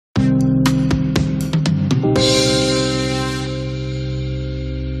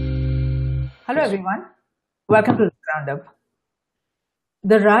Hello, Yes. everyone. Welcome to the Roundup.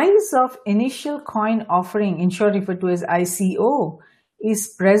 The rise of initial coin offering, in short referred to as ICO,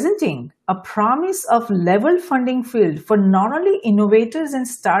 is presenting a promise of level funding field for not only innovators and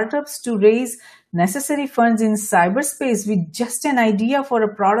startups to raise necessary funds in cyberspace with just an idea for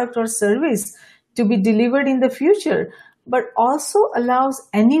a product or service to be delivered in the future, but also allows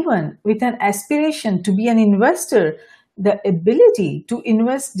anyone with an aspiration to be an investor the ability to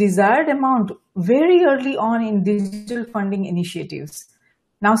invest desired amount very early on in digital funding initiatives.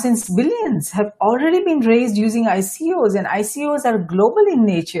 Now, since billions have already been raised using ICOs and ICOs are global in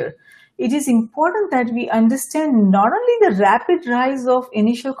nature, it is important that we understand not only the rapid rise of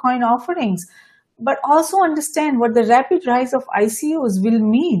initial coin offerings, but also understand what the rapid rise of ICOs will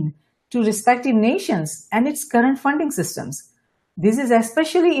mean to respective nations and its current funding systems. This is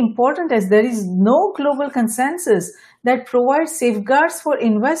especially important as there is no global consensus that provides safeguards for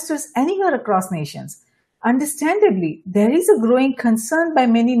investors anywhere across nations. Understandably, there is a growing concern by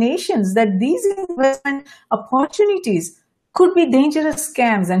many nations that these investment opportunities could be dangerous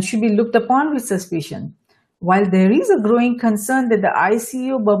scams and should be looked upon with suspicion. While there is a growing concern that the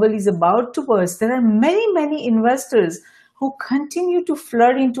ICO bubble is about to burst, there are many investors who continue to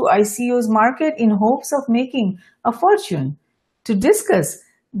flood into ICO's market in hopes of making a fortune. To discuss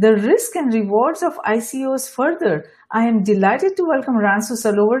the risk and rewards of ICOs further, I am delighted to welcome Ransu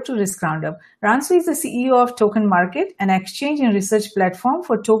Salover to Risk Roundup. Ransu is the CEO of Token Market, an exchange and research platform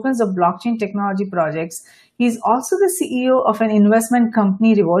for tokens of blockchain technology projects. He is also the CEO of an investment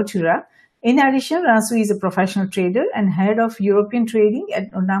company, Revoltura. In addition, Ransu is a professional trader and head of European trading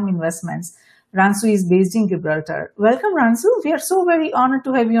at Unam Investments. Ransu is based in Gibraltar. Welcome, Ransu. We are so very honored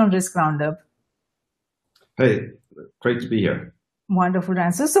to have you on Risk Roundup. Hey, great to be here. Wonderful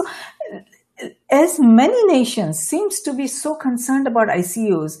answer. So, as many nations seems to be so concerned about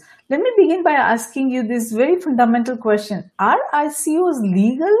ICOs, let me begin by asking you this very fundamental question. Are ICOs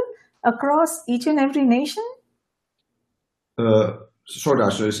legal across each and every nation? Short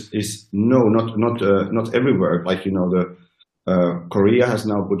answer is no, not everywhere. Like, South Korea has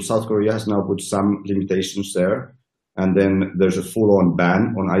now put some limitations there. And then there's a full-on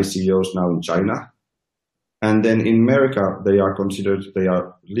ban on ICOs now in China. And then in America, they are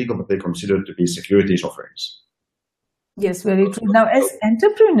legal, but they're considered to be securities offerings. Yes, very true. Now, as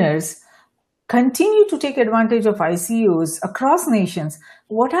entrepreneurs continue to take advantage of ICOs across nations,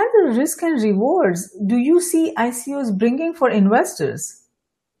 what are the risks and rewards do you see ICOs bringing for investors?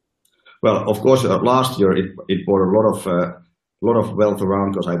 Well, of course, last year it brought a lot of wealth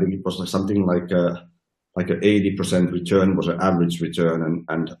around, because I think it was something like an 80% return was an average return,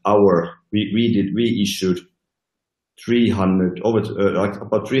 and we issued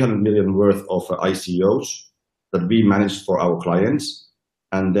about 300 million worth of ICOs that we managed for our clients,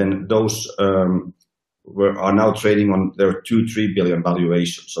 and then those are now trading on their 2-3 billion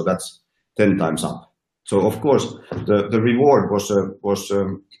valuation. So that's 10 times up. So of course the reward was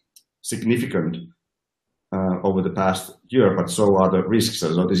significant over the past year, but so are the risks.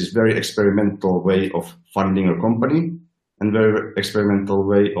 So this is very experimental way of funding a company and very experimental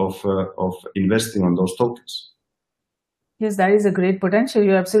way of investing on those tokens. Yes, that is a great potential.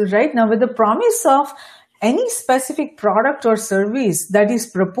 You're absolutely right. Now, with the promise of any specific product or service that is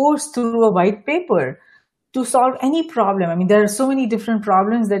proposed through a white paper to solve any problem. I mean, there are so many different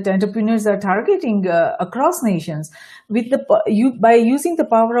problems that entrepreneurs are targeting across nations by using the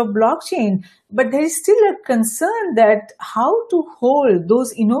power of blockchain. But there is still a concern that how to hold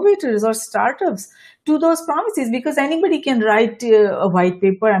those innovators or startups to those promises, because anybody can write a white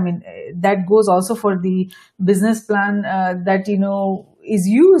paper. I mean, that goes also for the business plan that, is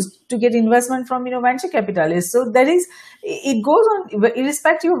used to get investment from, venture capitalists. So it goes on,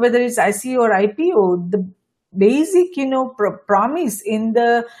 irrespective of whether it's ICO or IPO, the basic, promise in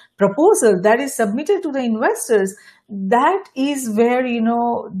the proposal that is submitted to the investors, that is where,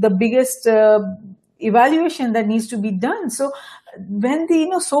 the biggest evaluation that needs to be done. So when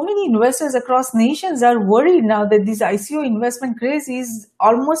so many investors across nations are worried now that this ICO investment craze is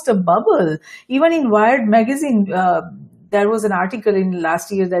almost a bubble. Even in Wired magazine, there was an article in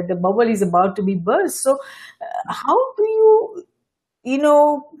last year that the bubble is about to be burst. So how do you,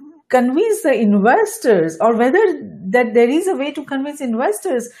 convince the investors, or whether that there is a way to convince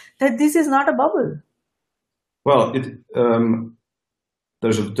investors that this is not a bubble? Well,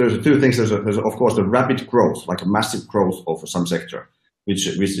 there's two things. There's of course the rapid growth, like a massive growth of some sector, which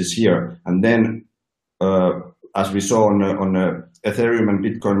is here, and then as we saw on Ethereum and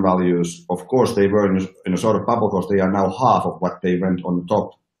Bitcoin values, of course they were in a sort of bubble because they are now half of what they went on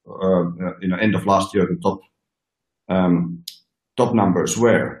top. End of last year, the top numbers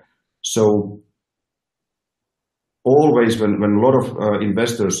were. So always when a lot of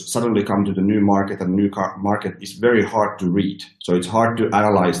investors suddenly come to the new market, and new market is very hard to read. So it's hard to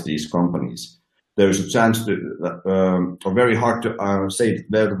analyze these companies. There's a chance to, or very hard to say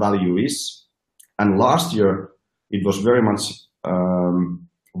where the value is. And last year, it was very much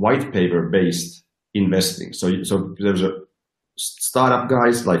white paper based investing. So there's a startup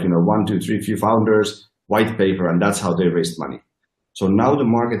guys, like, 1, 2, 3, few founders, white paper, and that's how they raised money. So now the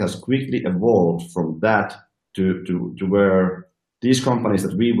market has quickly evolved from that to where these companies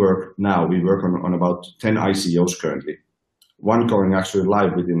that we work on about 10 ICOs currently, one going actually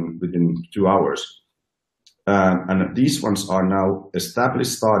live within 2 hours. And these ones are now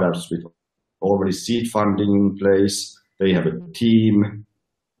established startups with already seed funding in place. They have a team,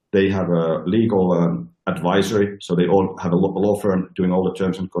 they have a legal advisory, so they all have a law firm doing all the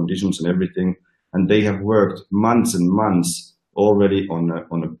terms and conditions and everything. And they have worked months and months already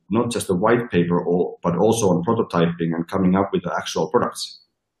on not just a white paper, but also on prototyping and coming up with the actual products.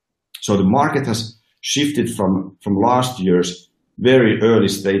 So the market has shifted from last year's very early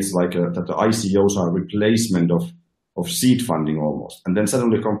stages, like that the ICOs are a replacement of seed funding almost. And then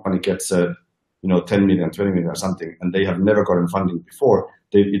suddenly a company gets 10 million, 20 million or something, and they have never gotten funding before.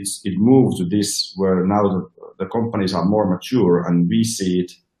 It moves to this where now the companies are more mature, and we see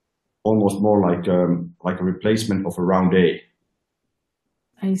it almost more like a replacement of a round A.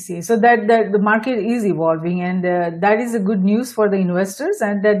 I see. So that the market is evolving, and that is a good news for the investors,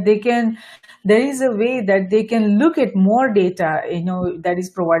 and that there is a way that they can look at more data, that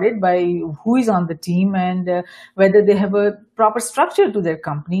is provided by who is on the team, and whether they have a proper structure to their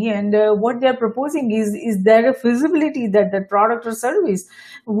company, and what they are proposing is there a feasibility that the product or service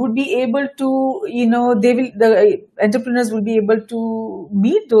would be able to, the entrepreneurs will be able to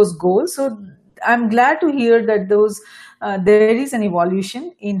meet those goals. So I'm glad to hear that there is an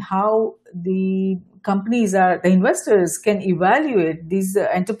evolution in how the investors can evaluate these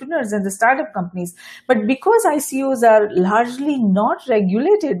entrepreneurs and the startup companies. But because ICOs are largely not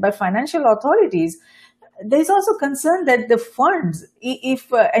regulated by financial authorities, there is also concern that the funds,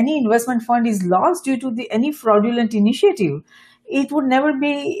 if any investment fund is lost due to any fraudulent initiative, it would never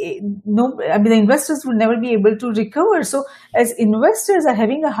be, the investors would never be able to recover. So as investors are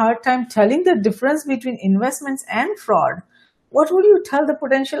having a hard time telling the difference between investments and fraud, what would you tell the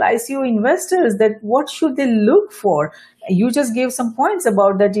potential ICO investors that what should they look for? You just gave some points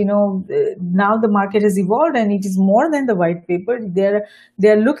about that, now the market has evolved and it is more than the white paper.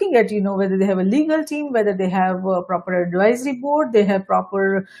 They're looking at, whether they have a legal team, whether they have a proper advisory board, they have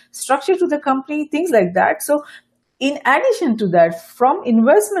proper structure to the company, things like that. So in addition to that, from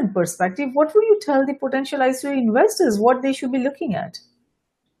investment perspective, what would you tell the potential ICO investors what they should be looking at?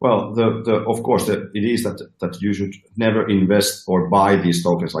 Well, of course, it is that you should never invest or buy these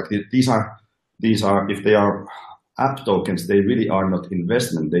tokens. Like these are if they are app tokens, they really are not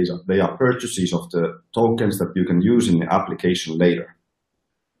investment. They are purchases of the tokens that you can use in the application later.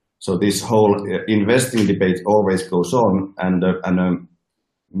 So this whole investing debate always goes on, and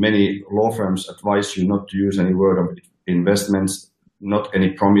many law firms advise you not to use any word of investments, not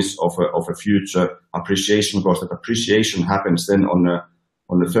any promise of a future appreciation, because that appreciation happens then on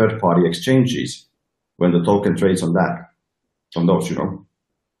the third-party exchanges when the token trades on those.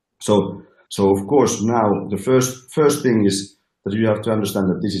 So of course now the first thing is that you have to understand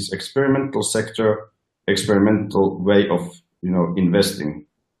that this is experimental sector, experimental way of investing,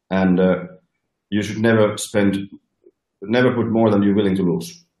 and you should never put more than you're willing to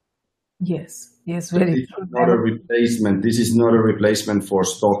lose. Yes, very this is not a replacement. This is not a replacement for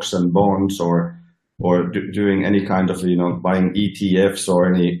stocks and bonds or doing any kind of buying ETFs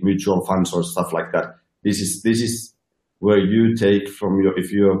or any mutual funds or stuff like that. This is where you take from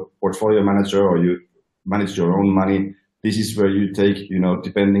if you're a portfolio manager or you manage your own money. This is where you take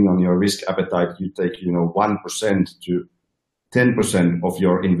depending on your risk appetite, you take 1% to 10% of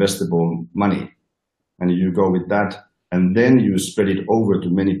your investable money, and you go with that, and then you spread it over to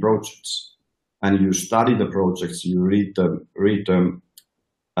many projects, and you study the projects, you read them.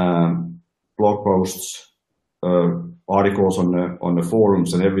 Blog posts, articles on the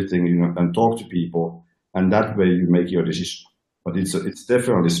forums and everything, and talk to people, and that way you make your decision. But it's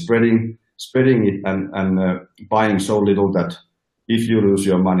definitely spreading it and buying so little that if you lose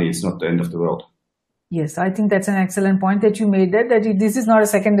your money, it's not the end of the world. Yes, I think that's an excellent point that you made, that this is not a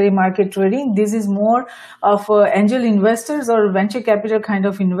secondary market trading. This is more of angel investors or venture capital kind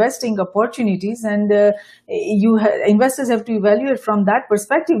of investing opportunities, and investors have to evaluate from that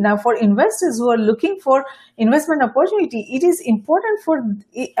perspective. Now, for investors who are looking for investment opportunity, it is important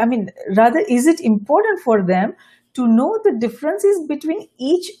is it important for them to know the differences between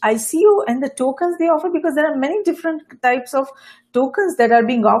each ICO and the tokens they offer? Because there are many different types of tokens that are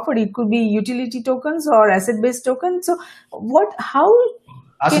being offered. It could be utility tokens or asset-based tokens. So how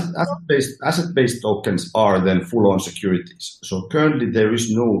Asset-based tokens are then full-on securities. So currently there is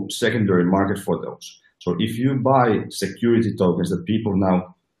no secondary market for those. So if you buy security tokens that people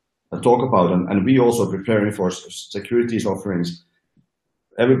now talk about, and we also preparing for securities offerings,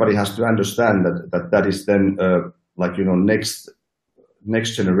 everybody has to understand that is then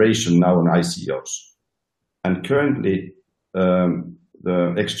next generation now on ICOs. And currently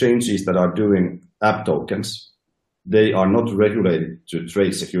the exchanges that are doing app tokens, they are not regulated to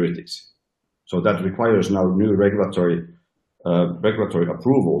trade securities. So that requires now new regulatory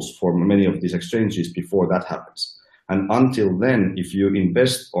approvals for many of these exchanges before that happens. And until then, if you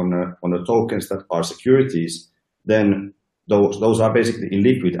invest on the tokens that are securities, then those are basically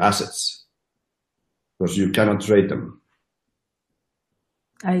illiquid assets because you cannot trade them.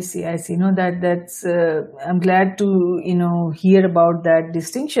 I see. No, that's. I'm glad to hear about that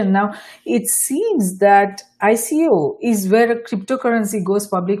distinction. Now, it seems that ICO is where a cryptocurrency goes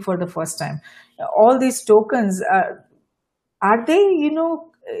public for the first time. All these tokens are they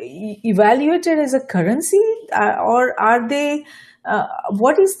evaluated as a currency, or are they?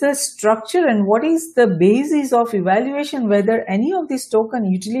 What is the structure and what is the basis of evaluation whether any of this token,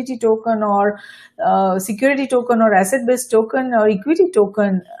 utility token or security token or asset-based token or equity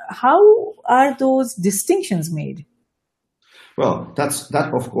token, how are those distinctions made? Well,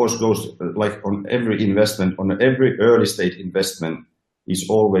 that of course goes like on every investment, on every early stage investment is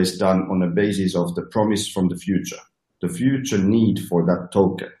always done on the basis of the promise from the future need for that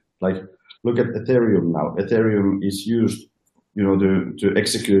token. Like look at Ethereum now. Ethereum is used to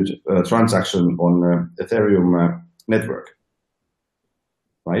execute a transaction on Ethereum network,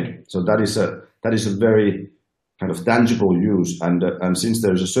 right? So that is a very kind of tangible use, and since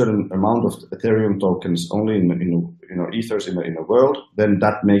there's a certain amount of Ethereum tokens only in ethers in the world, then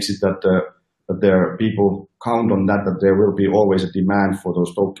that makes it that there are people count on that there will be always a demand for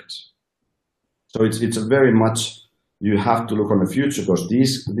those tokens. So it's a very much. You have to look on the future because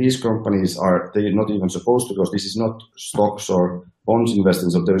these companies they're not even supposed to, because this is not stocks or bonds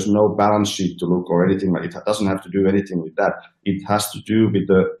investing, so there's no balance sheet to look or anything. It doesn't have to do anything with that. It has to do with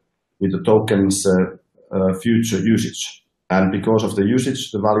the tokens future usage, and because of the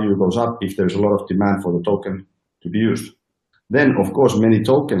usage, the value goes up if there's a lot of demand for the token to be used. Then, of course, many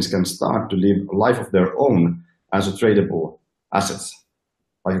tokens can start to live a life of their own as a tradable assets,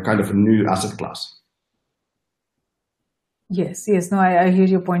 like a kind of a new asset class. Yes. No, I hear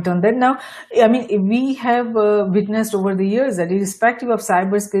your point on that. Now, I mean, we have witnessed over the years that irrespective of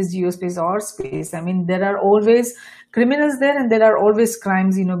cyberspace, geospace, or space, I mean, there are always criminals there and there are always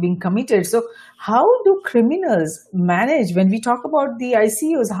crimes, being committed. So how do criminals manage, when we talk about the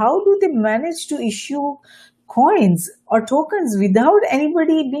ICOs, how do they manage to issue coins or tokens without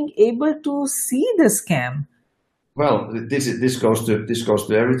anybody being able to see the scam? Well, this goes to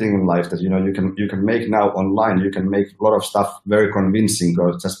everything in life that you can make now online. You can make a lot of stuff very convincing,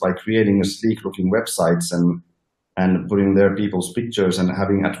 just by creating a sleek-looking websites and putting there people's pictures and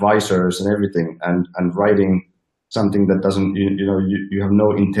having advisors and everything, and writing something that doesn't you have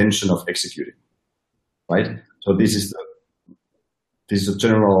no intention of executing, right? So this is a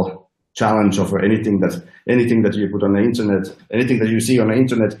general challenge of anything that you put on the internet, anything that you see on the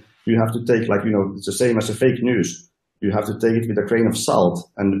internet. You have to take, it's the same as a fake news. You have to take it with a grain of salt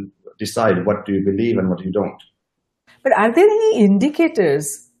and decide what do you believe and what you don't. But are there any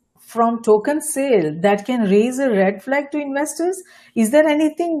indicators from token sale that can raise a red flag to investors? Is there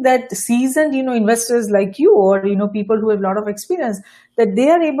anything that seasoned, investors like you or, people who have a lot of experience, that they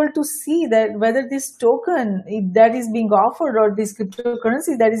are able to see that whether this token that is being offered or this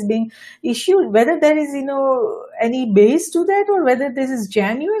cryptocurrency that is being issued, whether there is, any base to that, or whether this is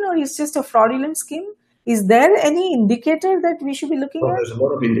genuine or it's just a fraudulent scheme? Is there any indicator that we should be looking at? There's a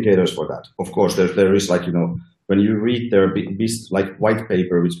lot of indicators for that. Of course, there is when you read their white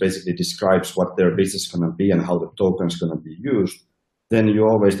paper, which basically describes what their business is going to be and how the token is going to be used, then you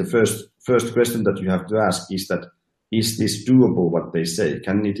always, the first question that you have to ask is this doable, what they say?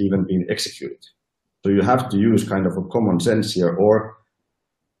 Can it even be executed? So you have to use kind of a common sense here, or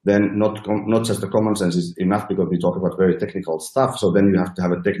then not just the common sense is enough, because we talk about very technical stuff. So then you have to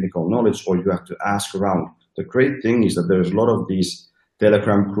have a technical knowledge, or you have to ask around. The great thing is that there's a lot of these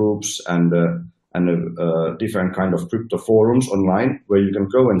Telegram groups and different kind of crypto forums online where you can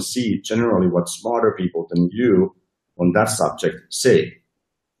go and see generally what smarter people than you on that subject say.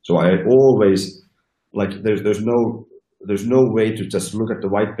 So I always there's no there's no way to just look at the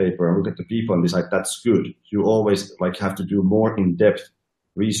white paper and look at the people and decide that's good. You always have to do more in-depth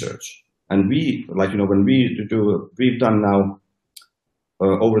research. And we, when we've done now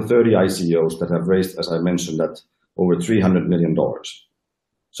over 30 ICOs that have raised, as I mentioned, that over $300 million.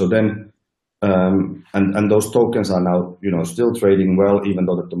 So then, and those tokens are now, still trading well, even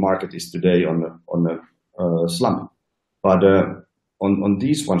though that the market is today on a slump. But on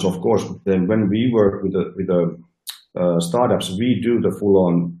these ones, of course, then when we work with the startups, we do the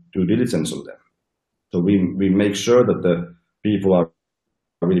full-on due diligence on them. So we make sure that the people are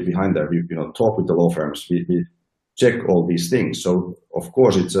really behind there. We talk with the law firms. We check all these things. So of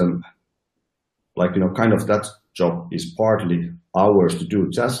course it's kind of that job is partly ours to do,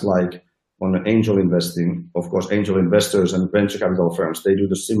 just like on angel investing. Of course, angel investors and venture capital firms, they do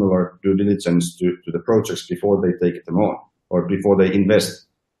the similar due diligence to the projects before they take them on or before they invest.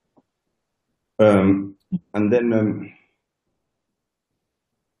 And then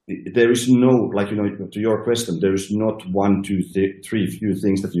there is no, to your question, there is not one, two, three few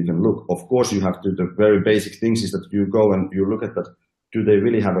things that you can look. Of course, you have to, the very basic things is that you go and you look at that. Do they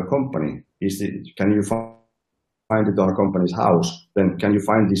really have a company? Can you find it on a company's house? Then can you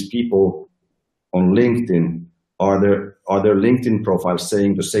find these people on LinkedIn? Are their LinkedIn profiles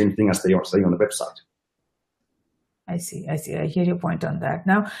saying the same thing as they are saying on the website? I see. I hear your point on that.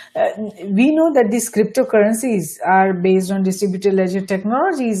 Now, we know that these cryptocurrencies are based on distributed ledger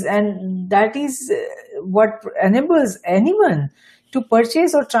technologies, and that is what enables anyone to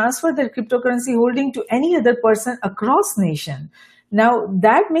purchase or transfer their cryptocurrency holding to any other person across nation. Now,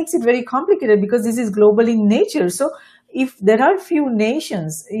 that makes it very complicated because this is global in nature. So, if there are few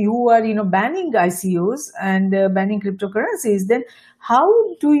nations who are, banning ICOs and banning cryptocurrencies, then how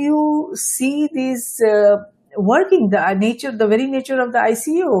do you see this working, the very nature of the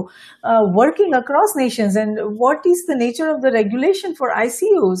ICO working across nations, and what is the nature of the regulation for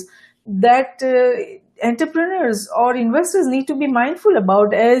ICOs that entrepreneurs or investors need to be mindful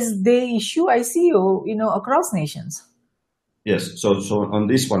about as they issue ICO, across nations? Yes. So on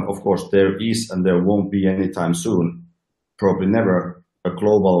this one, of course, there is and there won't be anytime soon, probably never, a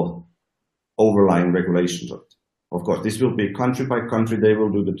global overlying regulations of it. Of course, this will be country by country. They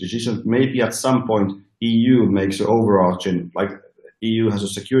will do the decision. Maybe at some point, EU makes an overarching, like EU has a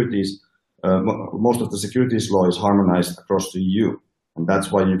securities, most of the securities law is harmonized across the EU. And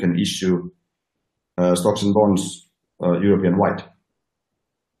that's why you can issue stocks and bonds European-wide.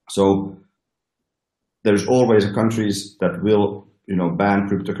 So there's always countries that will, ban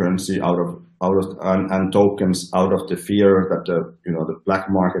cryptocurrency out of and tokens out of the fear that the black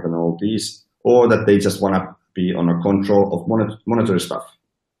market and all these, or that they just want to be on a control of monetary stuff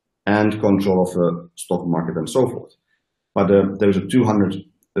and control of the stock market and so forth. But there's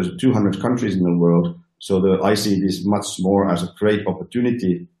 200 countries in the world, so I see this much more as a great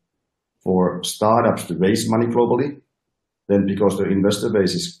opportunity for startups to raise money globally. Then, because the investor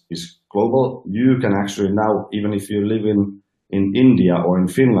base is global, you can actually now, even if you live in India or in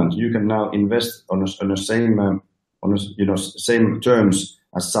Finland, you can now invest on the same terms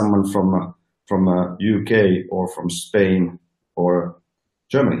as someone from UK or from Spain or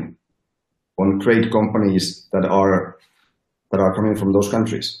Germany, on great companies that are coming from those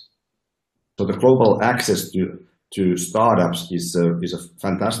countries. So the global access to startups is a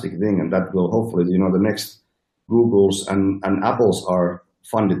fantastic thing, and that will hopefully, the next Googles and Apples are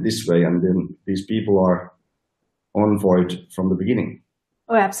funded this way, and then these people are on for it from the beginning.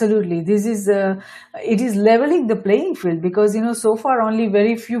 Oh, absolutely. This is it is leveling the playing field because so far only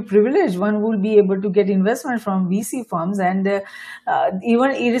very few privileged one will be able to get investment from VC firms, and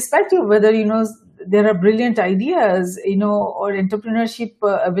even irrespective of whether there are brilliant ideas or entrepreneurship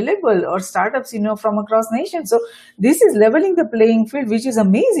available or startups from across nations. So this is leveling the playing field, which is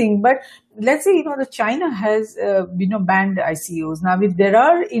amazing. But let's say the China has banned ICOs. Now, if there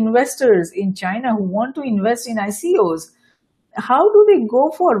are investors in China who want to invest in ICOs, how do they go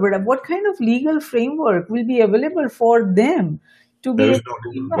forward? What kind of legal framework will be available for them to be able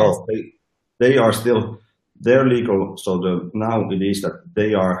to invest? Well, they are still, they're legal. So now it is that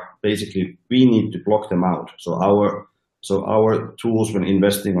they are basically, we need to block them out. So our tools when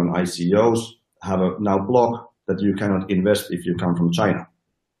investing on ICOs have a now block that you cannot invest if you come from China.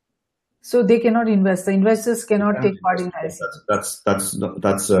 So they cannot invest. The investors cannot take part in ICOs.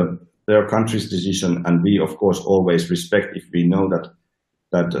 That's their country's decision, and we of course always respect if we know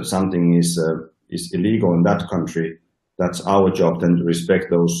that something is illegal in that country. That's our job then to respect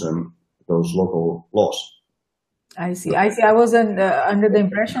those local laws. I see. I was under the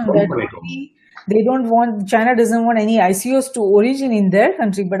impression that They don't want, China doesn't want any ICOs to origin in their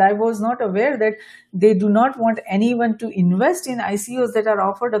country, but I was not aware that they do not want anyone to invest in ICOs that are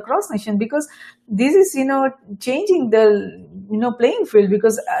offered across nation, because this is, changing the, playing field,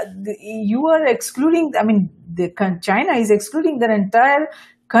 because you are excluding, I mean, China is excluding their entire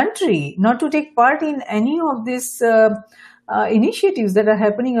country not to take part in any of these initiatives that are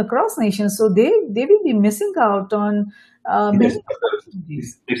happening across nations. So they will be missing out on Yes, many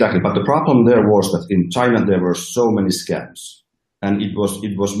opportunities. exactly. But the problem there was that in China there were so many scams, and it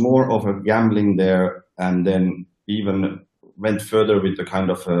was more of a gambling there, and then even went further with the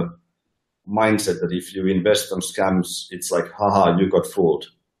kind of a mindset that if you invest on scams, it's like, haha, you got fooled,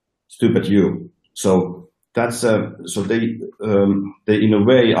 stupid you. So that's so they in a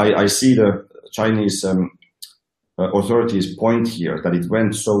way I see the Chinese authorities point here that it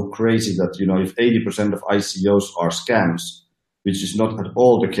went so crazy that if 80% of ICOs are scams, which is not at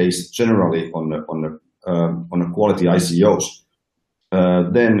all the case generally on a quality ICOs,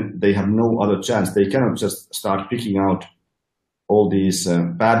 then they have no other chance. They cannot just start picking out all these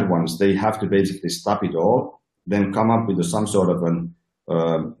bad ones. They have to basically stop it all, then come up with some sort of an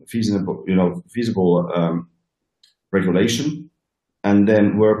feasible regulation, and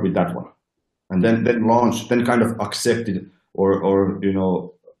then work with that one, and then launch, then kind of accept it or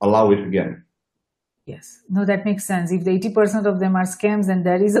allow it again. Yes, no, that makes sense. If the 80% of them are scams, then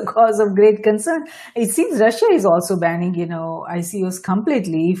that is a cause of great concern. It seems Russia is also banning, ICOs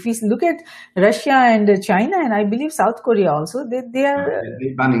completely. If we look at Russia and China, and I believe South Korea also, they are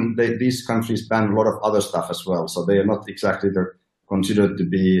These countries ban a lot of other stuff as well. So they are not exactly considered to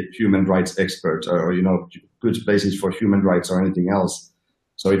be human rights experts or good places for human rights or anything else.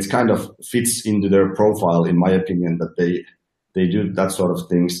 So it kind of fits into their profile, in my opinion, that they do that sort of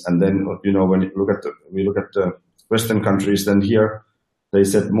things. And then when we look at the Western countries, then here they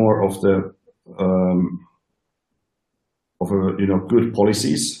set more of the good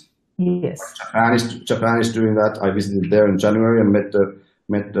policies. Yes. Japan is doing that. I visited there in January and met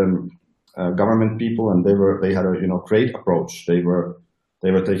the government people, and they had a great approach. They were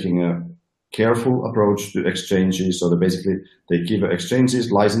taking a careful approach to exchanges. So they give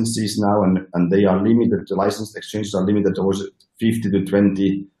exchanges licenses now, and they are limited. The licensed exchanges are limited towards 50 to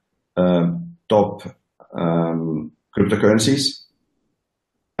 20 top cryptocurrencies.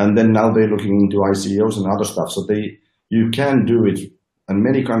 And then now they're looking into ICOs and other stuff. So you can do it, and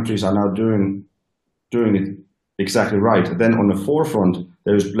many countries are now doing it exactly right. Then on the forefront,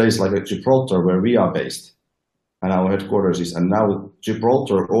 there is a place like Gibraltar where we are based, and our headquarters is. And now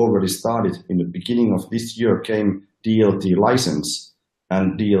Gibraltar already started in the beginning of this year, came DLT license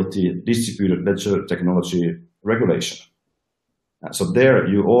and DLT distributed ledger technology regulation. So there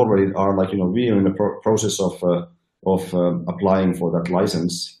you already are we are in the process of applying for that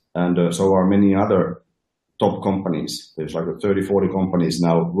license, and so are many other top companies. There's 30, 40 companies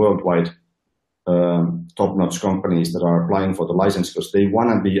now worldwide, top-notch companies that are applying for the license because they want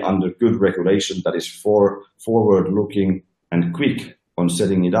to be under good regulation that is forward-looking and quick on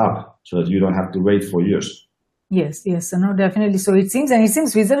setting it up, so that you don't have to wait for years. Yes, no, definitely. So it seems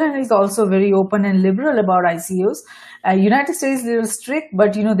Switzerland is also very open and liberal about ICOs. United States is a little strict,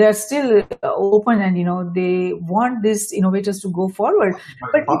 but they're still open, and they want these innovators to go forward.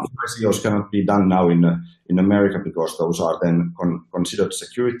 But ICOs cannot be done now in America because those are then considered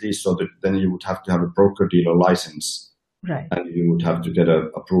securities. So that then you would have to have a broker-dealer license, right, and you would have to get an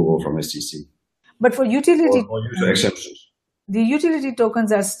approval from SEC. But for utility or user exceptions, the utility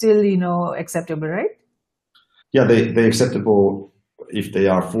tokens are still acceptable, right? Yeah, they acceptable if they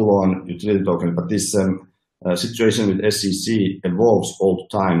are full-on utility token. But this situation with SEC evolves all the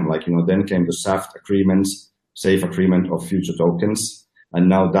time. Then came the SAFT agreements, safe agreement of future tokens, and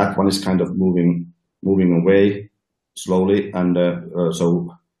now that one is kind of moving away slowly. And so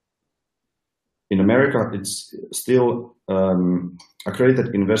in America, it's still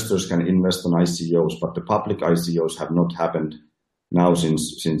accredited investors can invest on ICOs, but the public ICOs have not happened now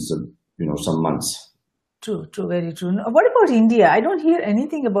since some months. True, very true. What about India? I don't hear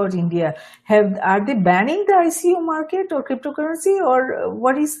anything about India. Are they banning the ICO market or cryptocurrency, or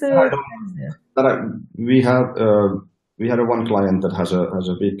what is the? We had one client that has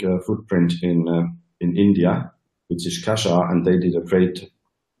a big footprint in India, which is Kasha, and they did a great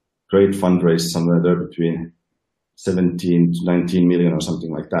fundraise somewhere there between 17 to 19 million or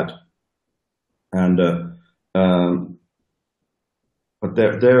something like that, and. But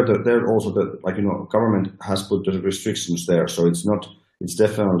they're also government has put the restrictions there, so it's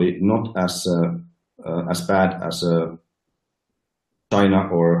definitely not as bad as China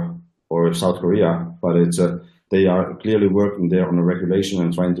or South Korea, but they are clearly working there on a regulation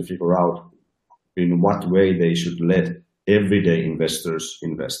and trying to figure out in what way they should let everyday investors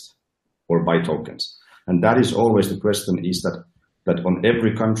invest or buy tokens. And that is always the question, is that on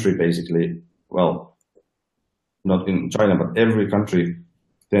every country, basically, well, not in China, but every country,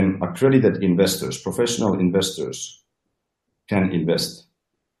 then accredited investors, professional investors can invest.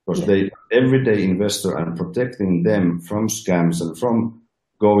 Because they everyday investor, and protecting them from scams and from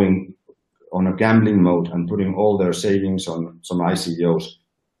going on a gambling mode and putting all their savings on some ICOs,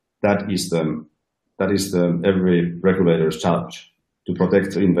 that is the every regulator's challenge, to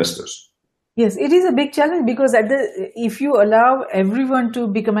protect the investors. Yes, it is a big challenge, because if you allow everyone to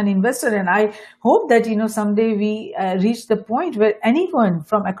become an investor, and I hope that someday we reach the point where anyone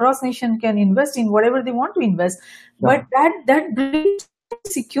from across nation can invest in whatever they want to invest, but that brings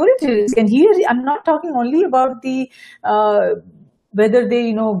security risk. And here I'm not talking only about the whether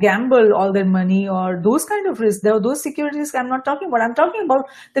they gamble all their money or those kind of risks. Those security risks I'm not talking about. I'm talking about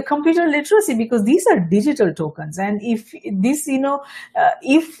the computer literacy, because these are digital tokens, and if this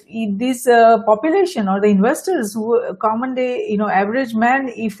if this population or the investors, who common day average man,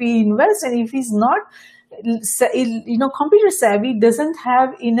 if he invests and if he's not computer savvy, doesn't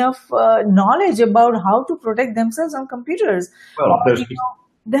have enough knowledge about how to protect themselves on computers,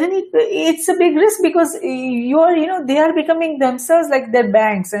 then it's a big risk, because they are becoming themselves like their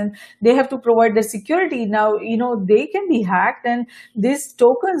banks, and they have to provide the security. Now they can be hacked, and these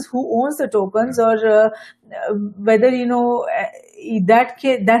tokens, who owns the tokens, or whether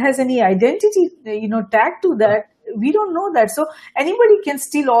that has any identity tag to that, we don't know that. So anybody can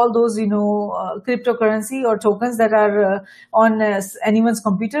steal all those cryptocurrency or tokens that are on anyone's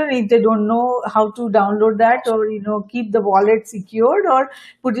computer. If they don't know how to download that, or keep the wallet secured, or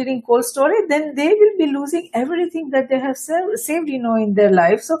put it in cold storage, then they will be losing everything that they have saved in their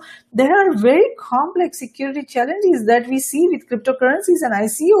life. So there are very complex security challenges that we see with cryptocurrencies and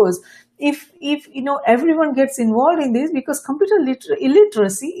ICOs. If everyone gets involved in this, because computer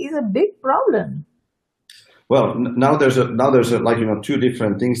illiteracy is a big problem. Well, now there's like two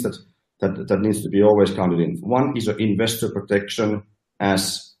different things that needs to be always counted in. One is investor protection,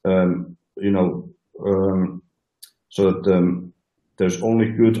 as so that there's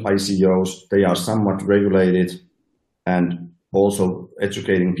only good ICOs. They are somewhat regulated, and also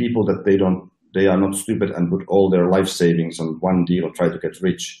educating people that they are not stupid and put all their life savings on one deal or try to get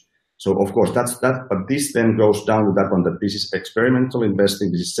rich. So of course that's that. But this then goes down to that one, that this is experimental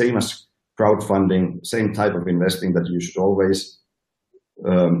investing. This is same as crowdfunding, same type of investing, that you should always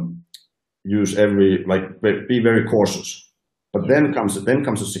use be very cautious. But then comes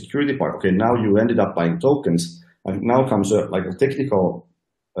the security part. Okay, now you ended up buying tokens, and now comes a technical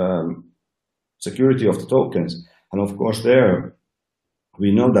security of the tokens. And of course, there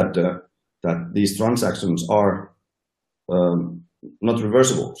we know that these transactions are not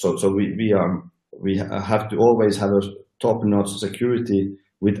reversible. So we have to always have a top-notch security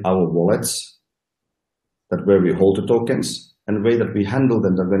with our wallets, that where we hold the tokens, and the way that we handle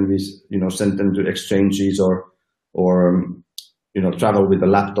them, that when we send them to exchanges or travel with the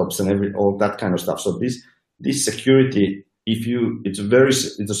laptops and all that kind of stuff. So this security, it's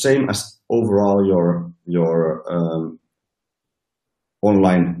the same as overall your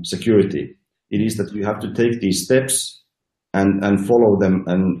online security. It is that you have to take these steps and follow them,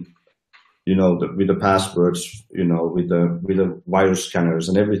 and with the passwords, with the virus scanners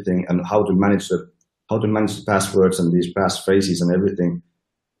and everything, and how to manage the passwords and these passphrases and everything.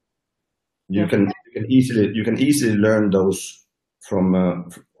 You can easily learn those from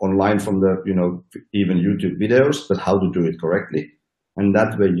online, from the even YouTube videos, but how to do it correctly, and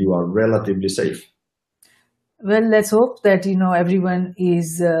that way you are relatively safe. Well, let's hope that everyone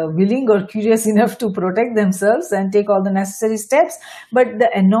is willing or curious enough to protect themselves and take all the necessary steps. But the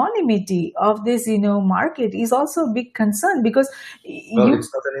anonymity of this market is also a big concern, because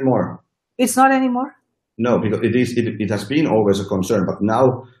it's not anymore. It's not anymore? No, because it has been always a concern, but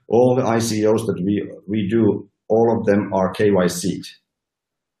now all the ICOs that we do, all of them are KYC'd.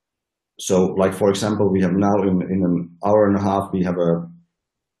 So, like for example, we have now in an hour and a half, we have a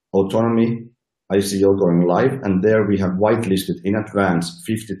Autonomy ICO going live, and there we have whitelisted in advance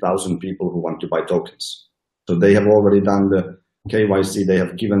 50,000 people who want to buy tokens. So they have already done the KYC. They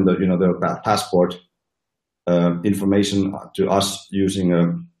have given their passport information to us using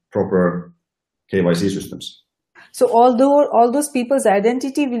a proper KYC systems. So although all those people's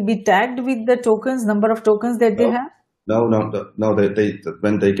identity will be tagged with the tokens, number of tokens that they have? No. They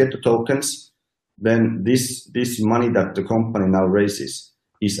when they get the tokens, then this money that the company now raises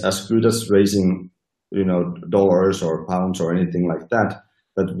is as good as raising, dollars or pounds or anything like that.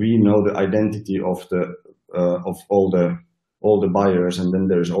 That we know the identity of all the all the buyers, and then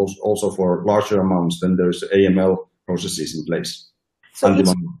there's also for larger amounts, then there's AML processes in place. So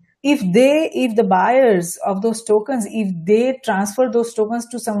if the buyers of those tokens, if they transfer those tokens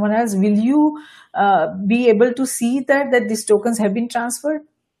to someone else, will you be able to see that these tokens have been transferred?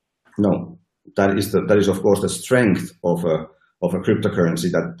 No, that is of course the strength of a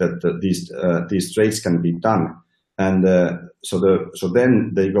cryptocurrency, that these trades can be done, and so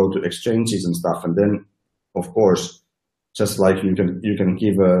then they go to exchanges and stuff, and then of course, just like you can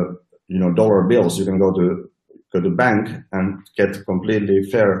give dollar bills, you can go to bank and get completely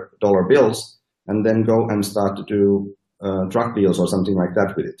fair dollar bills, and then go and start to do drug deals or something like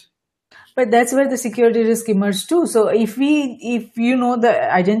that with it. But that's where the security risk emerged too. So if you know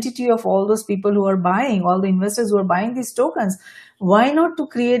the identity of all those people who are buying, all the investors who are buying these tokens, why not to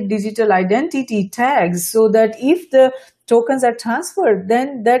create digital identity tags so that if the tokens are transferred,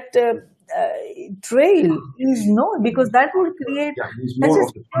 then that trail is known, because that would create a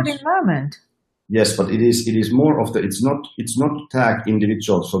secure environment. Yes, but it is more of it's not tagged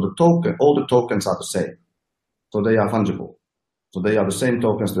individual. So all the tokens are the same. So they are fungible. So they are the same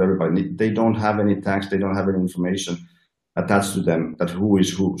tokens to everybody. They don't have any tags. They don't have any information attached to them that who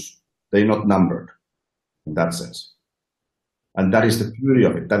is whose. They're not numbered in that sense. And that is the beauty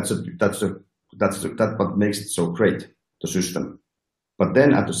of it. That's what makes it so great, the system. But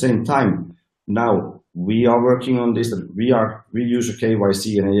then at the same time, now we are working on this. That we use a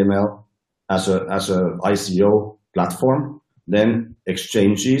KYC and AML as a ICO platform. Then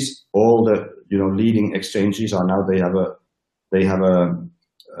exchanges, all the leading exchanges are now they have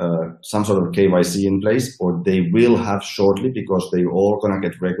some sort of KYC in place, or they will have shortly, because they all gonna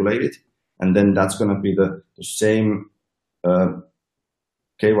get regulated, and then that's gonna be the same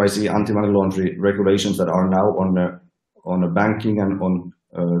KYC anti-money laundering regulations that are now on a banking and on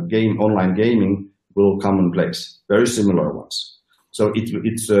online gaming will come in place. Very similar ones. So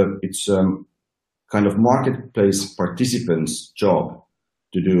it's kind of marketplace participants' job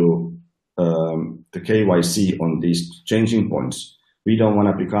to do the KYC on these changing points. We don't want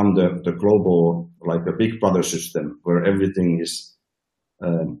to become the global, like a big brother system where everything is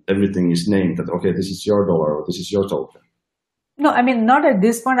named that, okay, this is your dollar or this is your token. No, I mean, not at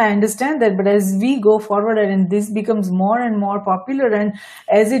this point, I understand that, but as we go forward and this becomes more and more popular, and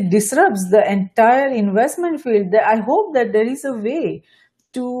as it disrupts the entire investment field, I hope that there is a way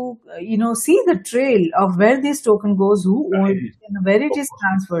to see the trail of where this token goes, who owns it, and where it is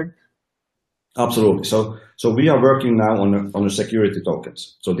transferred. Absolutely. So we are working now on a security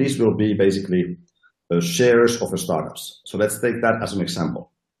tokens. So these will be basically shares of a startups. So let's take that as an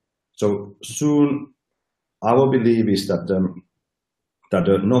example. So soon, our belief is that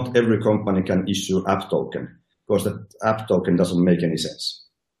not every company can issue app token, because that app token doesn't make any sense.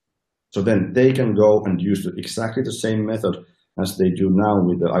 So then they can go and use exactly the same method as they do now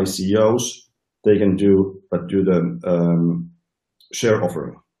with the ICOs. They can do the share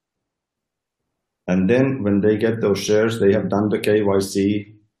offering. And then when they get those shares, they have done the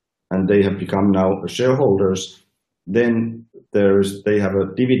KYC and they have become now shareholders. Then they have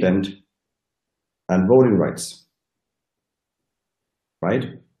a dividend and voting rights, right?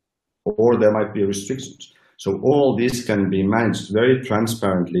 Or there might be restrictions. So all this can be managed very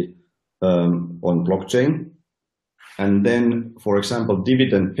transparently on blockchain. And then, for example,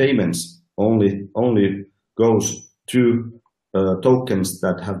 dividend payments only goes to tokens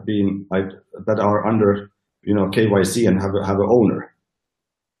that have been that are under KYC and have an owner.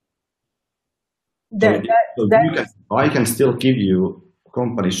 I can still give you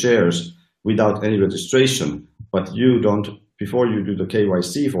company shares without any registration, but you don't, before you do the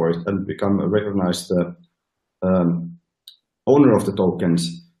KYC for it and become a recognized owner of the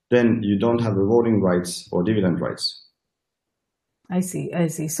tokens, then you don't have the voting rights or dividend rights. I see.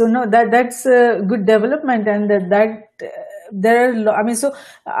 So no, that's a good development, and there are. So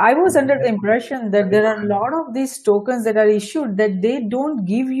I was under the impression that there are a lot of these tokens that are issued that they don't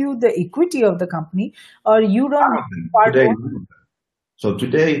give you the equity of the company, or you don't. So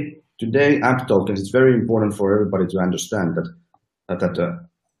today, app tokens. It's very important for everybody to understand that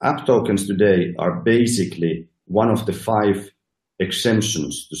app tokens today are basically one of the 5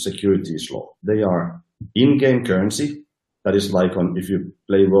 exemptions to securities law. They are in-game currency. That is like if you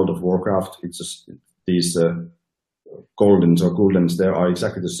play World of Warcraft, it's just these goldens or guldens, they are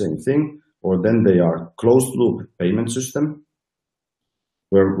exactly the same thing. Or then they are closed loop payment system,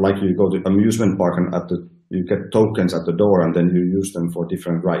 where like you go to amusement park and you get tokens at the door and then you use them for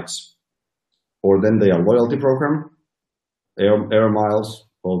different rights. Or then they are loyalty program, air miles,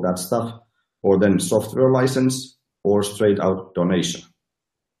 all that stuff. Or then software license or straight out donation.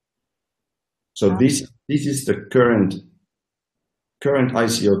 So this is the current current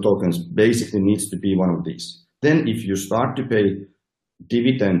ICO tokens basically needs to be one of these. Then if you start to pay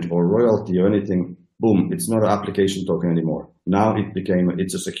dividend or royalty or anything, boom, it's not an application token anymore. Now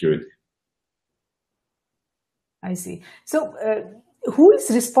it's a security. I see. So who is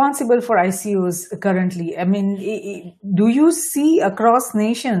responsible for ICOs currently? I mean, do you see across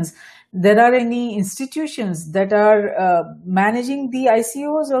nations there are any institutions that are managing the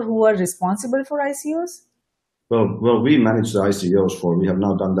ICOs or who are responsible for ICOs? Well, we manage the ICOs we have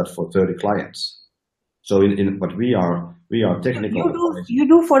now done that for 30 clients. So but we are technical. You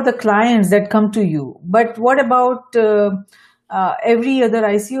do for the clients that come to you, but what about every other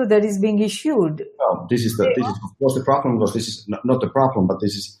ICO that is being issued? Well, this is of course the problem, because this is not the problem, but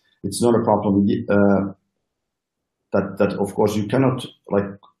it's not a problem that of course you cannot, like,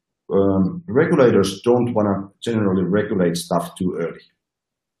 regulators don't want to generally regulate stuff too early.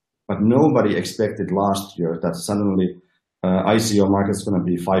 But nobody expected last year that suddenly ICO market is going to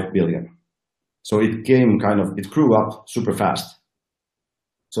be 5 billion. So it grew up super fast.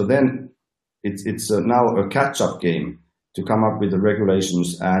 So then it's now a catch-up game to come up with the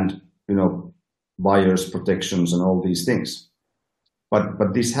regulations and, buyers protections and all these things.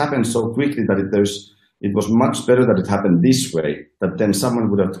 But this happened so quickly that it was much better that it happened this way, that then someone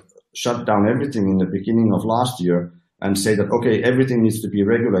would have shut down everything in the beginning of last year and say that, okay, everything needs to be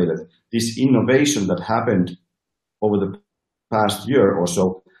regulated. This innovation that happened over the past year or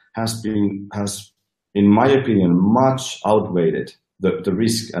so has, in my opinion, much outweighed the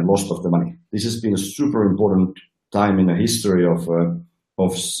risk and loss of the money. This has been a super important time in the history of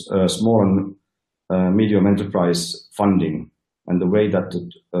small and medium enterprise funding, and the way that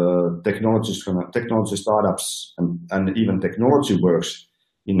technology startups and even technology works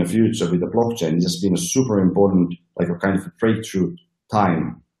in the future with the blockchain. This has been a super important, like a kind of a breakthrough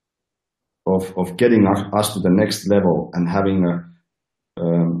time of getting us to the next level and having a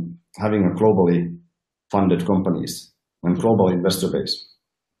globally funded companies and global investor base.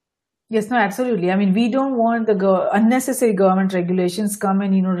 Yes, no, absolutely. I mean, we don't want the unnecessary government regulations come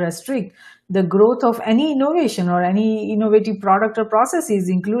and, restrict the growth of any innovation or any innovative product or processes,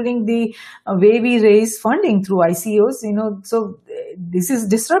 including the way we raise funding through ICOs, So this is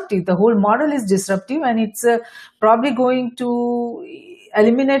disruptive. The whole model is disruptive, and it's probably going to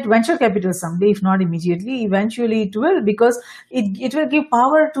eliminate venture capital someday, if not immediately. Eventually it will, because it will give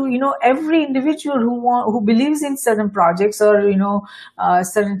power to every individual who believes in certain projects or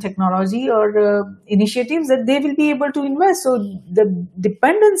certain technology or initiatives, that they will be able to invest. So the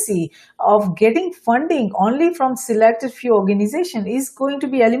dependency of getting funding only from selected few organizations is going to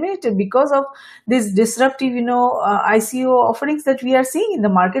be eliminated because of this disruptive ICO offerings that we are seeing in the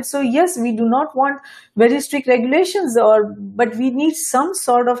market. So yes, we do not want very strict regulations, but we need some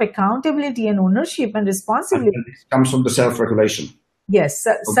sort of accountability and ownership and responsibility. And this comes from the self-regulation. Yes,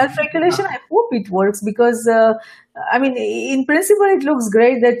 self-regulation. I hope it works, because in principle it looks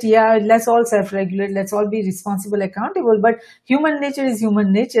great that let's all self-regulate, let's all be responsible, accountable, but human nature is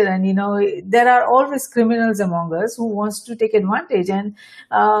human nature, and there are always criminals among us who wants to take advantage, and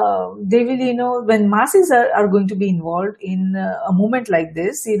they will, when masses are going to be involved in a movement like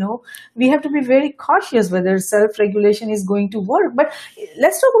this, we have to be very cautious whether self-regulation is going to work. But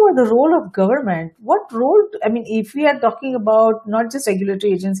let's talk about the role of government. What role, if we are talking about not just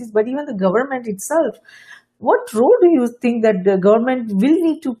regulatory agencies, but even the government itself, what role do you think that the government will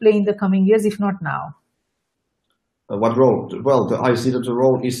need to play in the coming years, if not now? What role? Well, I see that the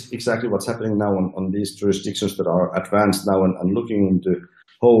role is exactly what's happening now on these jurisdictions that are advanced now and looking into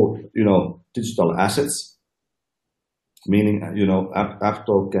whole, digital assets, meaning, app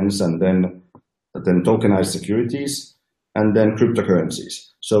tokens, and then tokenized securities, and then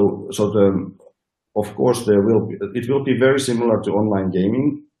cryptocurrencies. So of course it will be very similar to online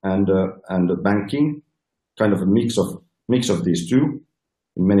gaming and banking, kind of a mix of these two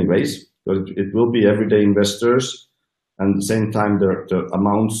in many ways. But it will be everyday investors, and at the same time the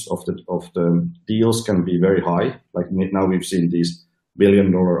amounts of the deals can be very high. Like now we've seen these $1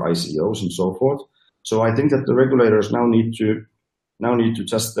 billion ICOs and so forth. So I think that the regulators now need to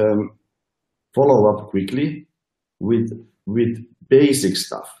just follow up quickly with basic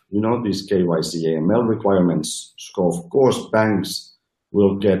stuff. These KYC, AML requirements. So of course banks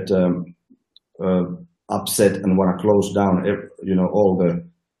will get upset and want to close down all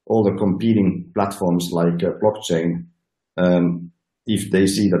the competing platforms like blockchain if they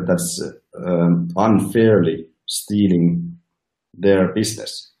see that that's unfairly stealing their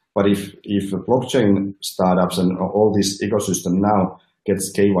business. But if blockchain startups and all this ecosystem now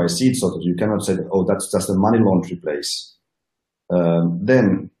gets KYC, so that you cannot say that, oh, that's just a money laundry place,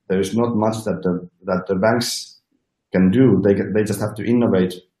 then there is not much that the banks can do. They just have to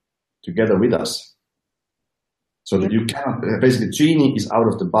innovate together with us. So that you cannot, basically genie is out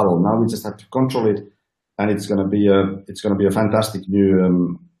of the bottle. Now we just have to control it, and it's going to be a fantastic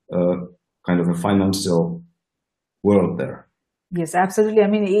new kind of a financial world there. Yes, absolutely. I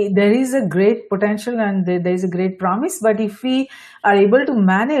mean, there is a great potential and there is a great promise, but if we are able to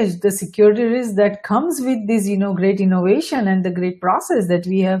manage the security risk that comes with this, great innovation and the great process that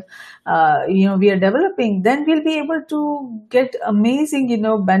we have, we are developing, then we'll be able to get amazing,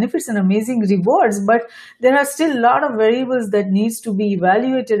 benefits and amazing rewards. But there are still a lot of variables that needs to be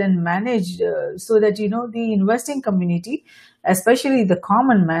evaluated and managed so that, the investing community, especially the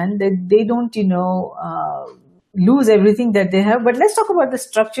common man, that they don't, lose everything that they have. But let's talk about the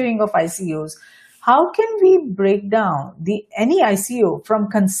structuring of ICOs. How can we break down any ICO from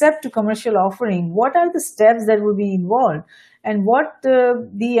concept to commercial offering? What are the steps that will be involved, and what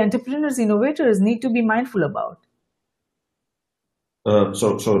the entrepreneurs, innovators need to be mindful about? What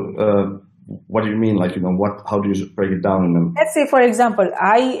do you mean? Like, how do you break it down? Let's say, for example,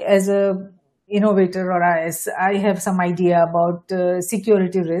 I, as a innovator, or I have some idea about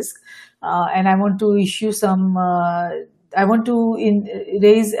security risk. And I want to issue some. I want to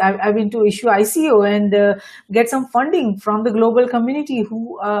I want to issue ICO and get some funding from the global community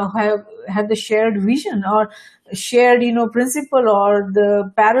who have the shared vision or shared principle or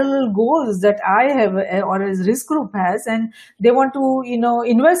the parallel goals that I have or as risk group has, and they want to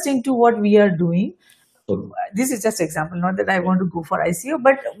invest into what we are doing. This is just example, not that I want to go for ICO,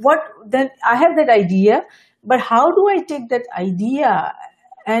 but then I have that idea, but how do I take that idea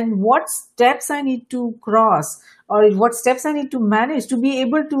and what steps I need to cross or what steps I need to manage to be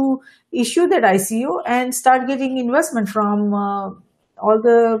able to issue that ICO and start getting investment from all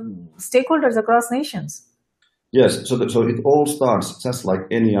the stakeholders across nations? Yes, so it all starts just like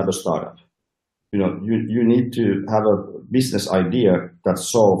any other startup. You need to have a business idea that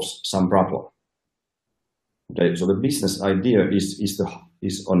solves some problem. Okay, so the business idea is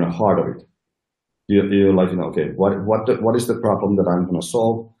on the heart of it. You're like, okay, what is the problem that I'm going to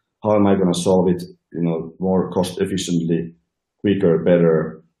solve? How am I going to solve it, more cost efficiently, quicker,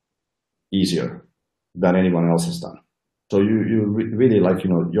 better, easier than anyone else has done? So you really like,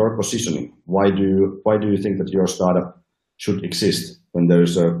 your positioning. Why do you think that your startup should exist when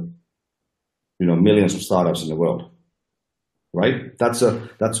there's millions of startups in the world, right? That's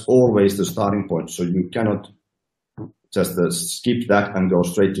always the starting point. So you cannot just skip that and go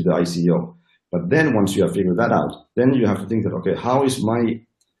straight to the ICO. But then once you have figured that out, then you have to think that, okay, how is my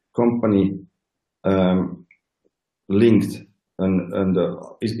company linked? And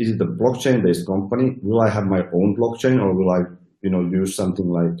is it a blockchain-based company? Will I have my own blockchain, or will I, use something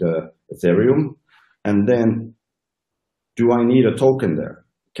like Ethereum? And then, do I need a token there?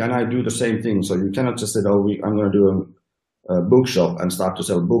 Can I do the same thing? So you cannot just say, oh, I'm going to do a bookshop and start to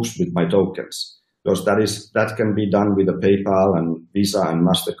sell books with my tokens, because that can be done with a PayPal and Visa and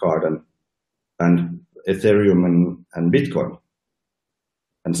Mastercard and Ethereum and Bitcoin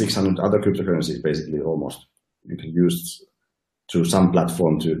and 600 other cryptocurrencies, basically, almost. You can use to some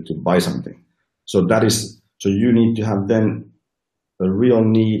platform to buy something. So you need to have then a real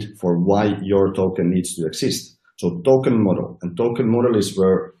need for why your token needs to exist. So token model is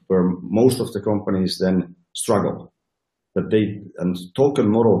where most of the companies then struggle. And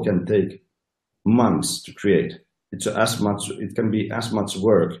token model can take months to create. It can be as much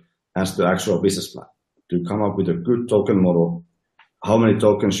work as the actual business plan to come up with a good token model. How many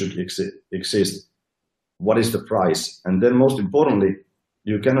tokens should exist? What is the price? And then most importantly,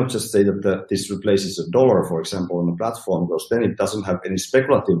 you cannot just say that this replaces a dollar, for example, on the platform, because then it doesn't have any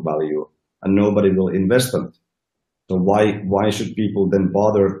speculative value and nobody will invest on it. So why should people then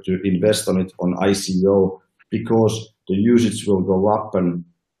bother to invest on it on ICO? Because the usage will go up and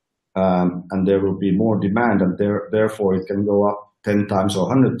there will be more demand, and therefore it can go up 10 times or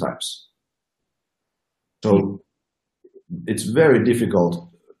 100 times. So it's very difficult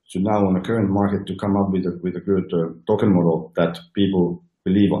to now on the current market to come up with a good token model that people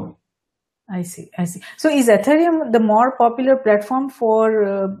believe on. I see. So is Ethereum the more popular platform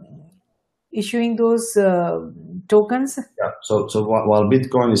for issuing those tokens? Yeah. So while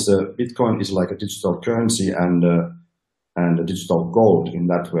Bitcoin is like a digital currency and a digital gold in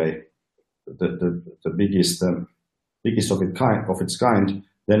that way, the biggest of its kind,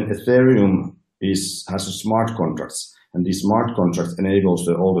 then Ethereum has a smart contracts, and these smart contracts enables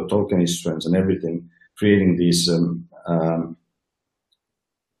all the token issuance and everything, creating these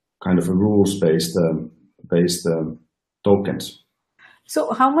kind of a rules-based tokens.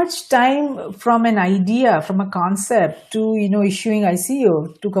 So how much time from an idea, from a concept to issuing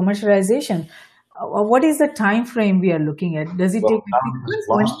ICO to commercialization, What is the time frame we are looking at? Does it take 6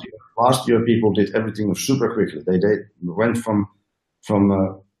 months? Last year, people did everything super quickly. They went from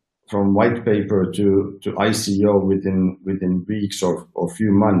white paper to ICO within weeks or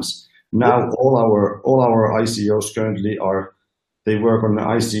few months. Now all our ICOs currently they work on the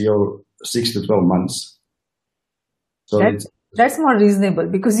ICO 6 to 12 months. So that's more reasonable,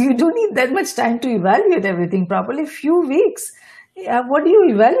 because you don't need that much time to evaluate everything properly. Few weeks. What do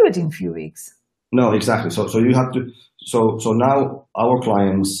you evaluate in few weeks? No, exactly. So you have to. So now our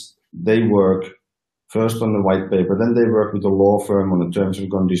clients, they work first on the white paper, then they work with the law firm on the terms and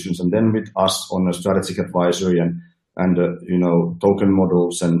conditions, and then with us on a strategic advisory and token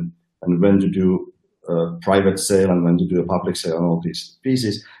models and when to do a private sale and when to do a public sale and all these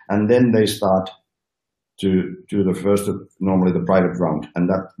pieces, and then they start to do the first, normally the private round, and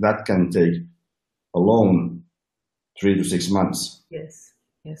that can take alone 3 to 6 months. Yes.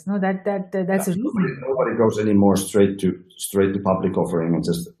 No, that's nobody goes anymore straight to public offering and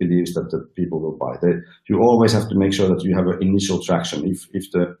just believes that the people will buy. You always have to make sure that you have an initial traction.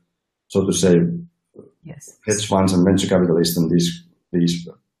 If the, so to say, hedge funds and venture capitalists and these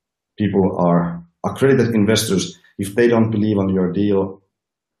people are accredited investors, if they don't believe on your deal,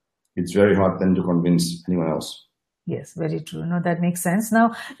 it's very hard then to convince anyone else. Yes, very true. No, that makes sense.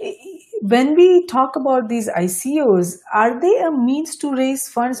 Now, when we talk about these ICOs, are they a means to raise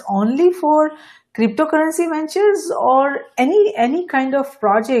funds only for cryptocurrency ventures, or any kind of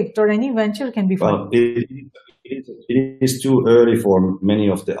project or any venture can be funded? Well, it is too early for many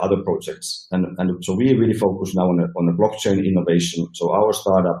of the other projects, and so we really focus now on the blockchain innovation. So our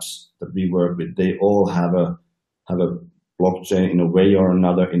startups that we work with, they all have a blockchain in a way or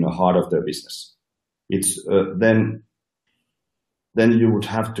another in the heart of their business. It's then you would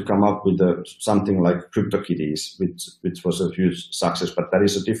have to come up with something like CryptoKitties, which was a huge success, but that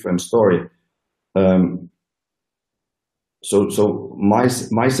is a different story. So my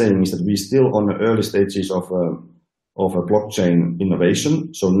saying is that we're still on the early stages of a blockchain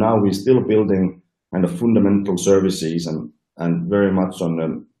innovation. So now we're still building kind of fundamental services and very much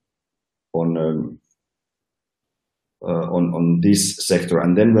on this sector.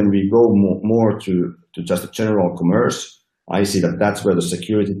 And then when we go more to just a general commerce, I see that's where the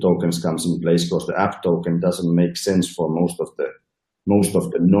security tokens comes in place, because the app token doesn't make sense for most of the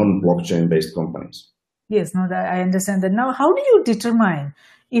non-blockchain based companies. Yes, no, I understand that. Now, how do you determine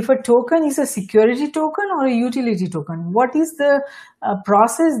if a token is a security token or a utility token? What is the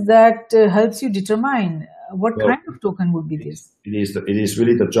process that helps you determine what kind of token would be this? It is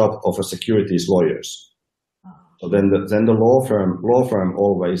really the job of a securities lawyers. So then the law firm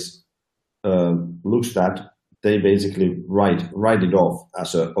always looks at. They basically write it off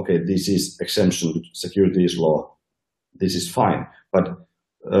as okay, this is exemption to securities law. This is fine. But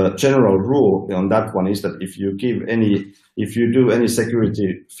general rule on that one is that if you do any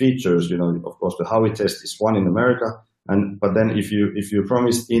security features, of course the Howey test is one in America, but then if you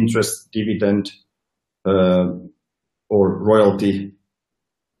promise interest, dividend, or royalty,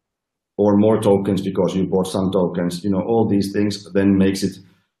 or more tokens because you bought some tokens, all these things then makes it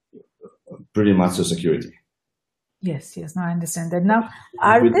pretty much a security. Yes. No, I understand that. Now,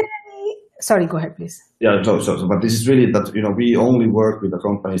 are there any? Sorry, go ahead, please. Yeah. So, but this is really that we only work with the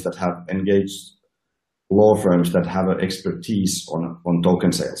companies that have engaged law firms that have an expertise on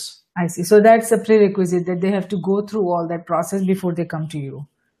token sales. I see. So that's a prerequisite that they have to go through all that process before they come to you.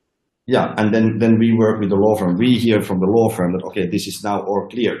 Yeah, and then we work with the law firm. We hear from the law firm that okay, this is now all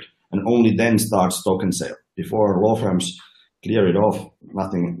cleared, and only then starts token sale. Before law firms clear it off,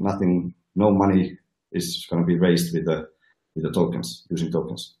 nothing, no money is going to be raised with the tokens, using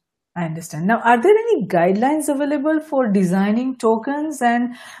tokens. I understand. Now, are there any guidelines available for designing tokens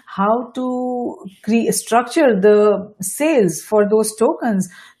and how to structure the sales for those tokens?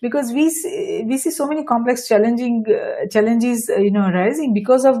 Because we see so many complex challenges, arising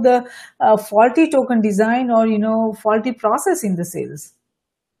because of the faulty token design or faulty process in the sales.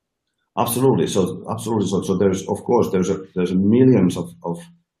 Absolutely. So there's millions of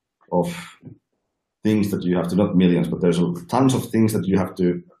things that you have to, not millions, but there's tons of things that you have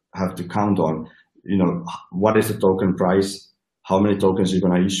to count on. What is the token price? How many tokens you're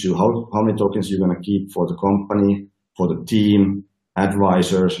going to issue? How many tokens you're going to keep for the company, for the team,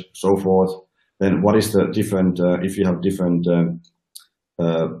 advisors, so forth. Then what is the different, if you have different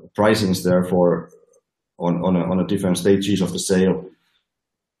pricings there on a different stages of the sale.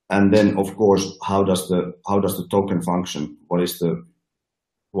 And then of course, how does the token function? What is the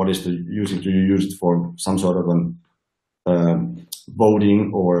using? Do you use it for some sort of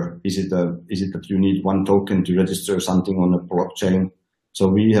voting, or is it that you need one token to register something on a blockchain? So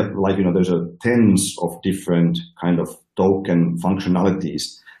we have there's tens of different kind of token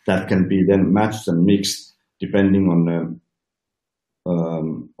functionalities that can be then matched and mixed depending on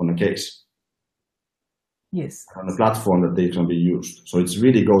a case. Yes. On the platform that they can be used. So it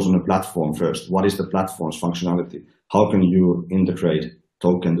really goes on the platform first. What is the platform's functionality? How can you integrate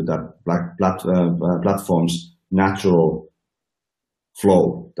token to that platform's natural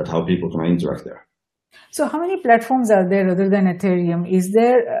flow, that how people can interact there? So how many platforms are there other than Ethereum? Is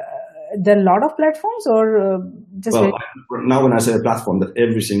there a lot of platforms, or just? Well, now when I say a platform, that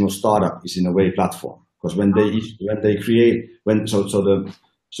every single startup is in a way platform, because when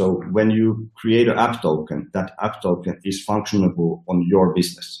you create an app token, that app token is functionable on your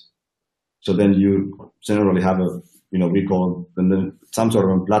business. So then you generally have we call some sort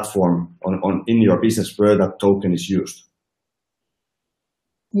of a platform in your business where that token is used.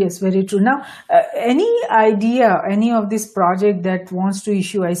 Yes, very true. Now, any of this project that wants to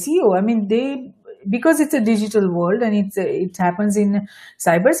issue ICO, I mean, because it's a digital world and it happens in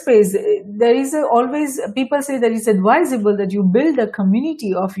cyberspace, there is always, people say that it's advisable that you build a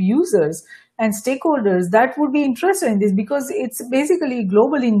community of users and stakeholders that would be interested in this, because it's basically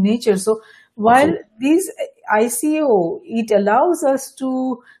global in nature. So while these ICO, it allows us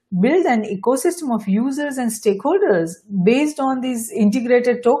to build an ecosystem of users and stakeholders based on this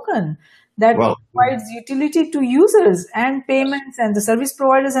integrated token that provides utility to users and payments and the service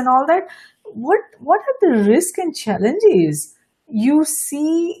providers and all that. What are the risks and challenges you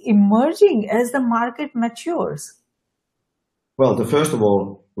see emerging as the market matures? Well, first of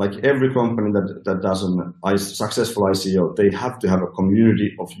all, like every company that does a successful ICO, they have to have a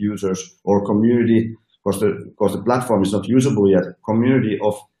community of users, or community, because the platform is not usable yet, community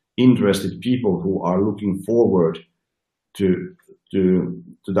of interested people who are looking forward to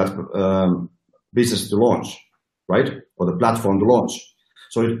that business to launch, right? Or the platform to launch.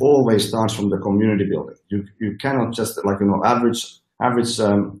 So it always starts from the community building. You cannot just average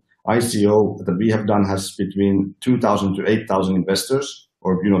ICO that we have done has between 2,000 to 8,000 investors,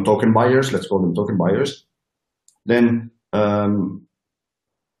 or token buyers. Let's call them token buyers. Then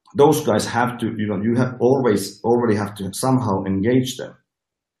those guys have to you have already have to somehow engage them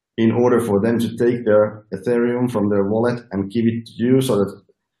in order for them to take their Ethereum from their wallet and give it to you, so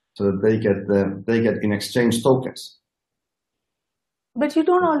that they get in exchange tokens. But you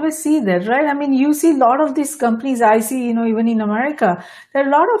don't always see that, right? I mean, you see a lot of these companies, I see, even in America, there are a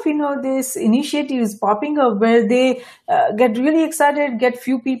lot of, these initiatives popping up where they get really excited, get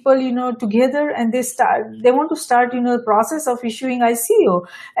few people, together, and they want to start, the process of issuing ICO.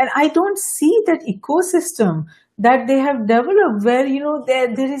 And I don't see that ecosystem that they have developed where,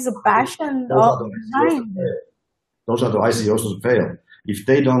 there is a passion behind it. Those are the ICOs that fail. If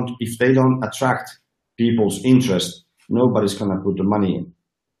they don't attract people's interest, nobody's going to put the money in.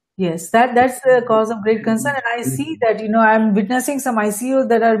 Yes, that's the cause of great concern. And I see that, I'm witnessing some ICOs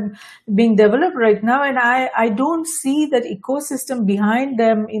that are being developed right now, and I don't see that ecosystem behind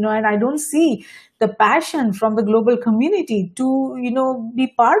them, and I don't see the passion from the global community to,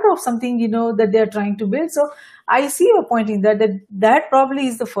 be part of something, that they're trying to build. So I see your point in that probably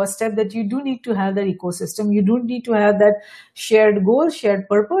is the first step, that you do need to have that ecosystem. You do need to have that shared goal, shared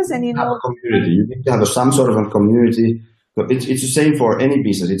purpose, and have a community. You need to have some sort of a community. It's the same for any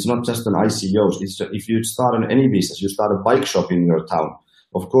business. It's not just an ICOs. If you start any business, you start a bike shop in your town.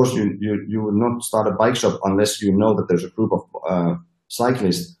 Of course, you will not start a bike shop unless you know that there's a group of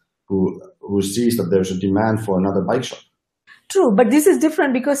cyclists who sees that there's a demand for another bike shop. True, but this is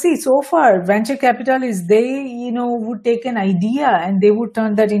different because, see, so far venture capitalists, they, would take an idea and they would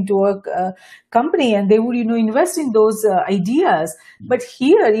turn that into a company, and they would, invest in those ideas. But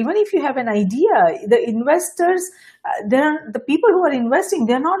here, even if you have an idea, the investors, the people who are investing,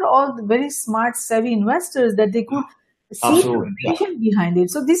 they're not all very smart, savvy investors that they could see the vision behind it.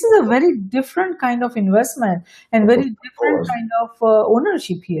 So this is a very different kind of investment and very different kind of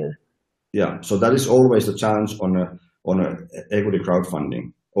ownership here. Yeah, so that is always the challenge on equity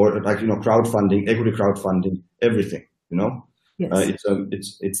crowdfunding, or crowdfunding, equity crowdfunding, everything. Yes.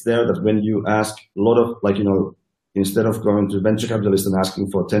 It's there that when you ask a lot of instead of going to venture capitalists and asking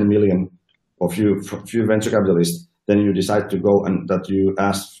for 10 million or few venture capitalists, then you decide to go and that you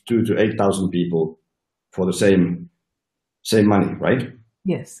ask 2,000 to 8,000 people for the same money, right?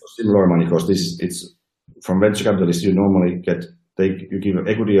 Yes. Similar money, because it's from venture capitalists. You normally you give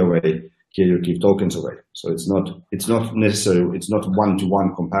equity away. Here you give tokens away, so it's not necessary. It's not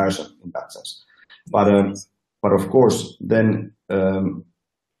one-to-one comparison in that sense. But of course, then it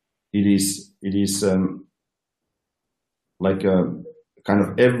is like kind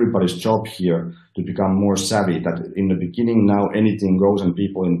of everybody's job here to become more savvy, that in the beginning now anything goes and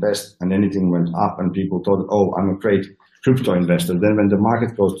people invest, and anything went up and people thought, oh, I'm a great crypto investor. Then when the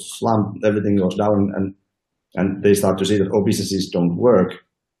market goes to slump, everything goes down, and they start to see that, oh, businesses don't work.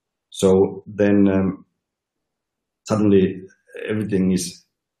 So then suddenly everything is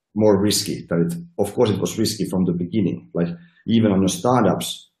more risky. Of course, it was risky from the beginning. Like even on the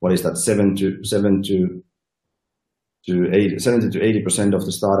startups, what is that? 70 to 80% of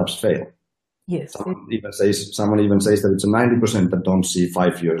the startups fail. Yes. Someone even says that it's a 90% that don't see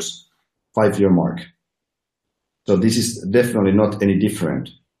 5 year mark. So this is definitely not any different.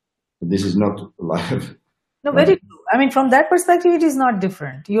 This is not live. No, very true. I mean, from that perspective, it is not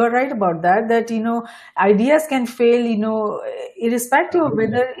different. You are right about that, ideas can fail, irrespective of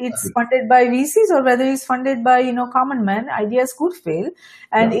whether it's funded by VCs or whether it's funded by, common man, ideas could fail.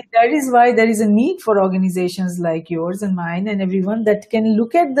 And that is why there is a need for organizations like yours and mine and everyone that can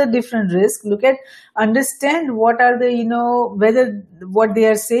look at the different risks, understand what are the, whether what they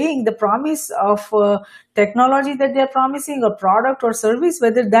are saying, the promise of technology that they are promising, a product or service,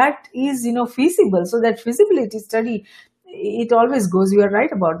 whether that is, feasible. So that feasibility study, it always goes, you are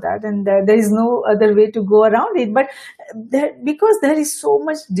right about that, and there is no other way to go around it. But because there is so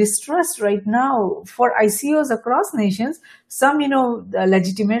much distrust right now for ICOs across nations, some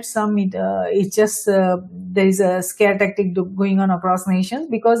legitimate, some it's just there is a scare tactic going on across nations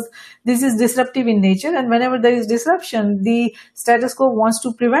because this is disruptive in nature, and whenever there is disruption, the status quo wants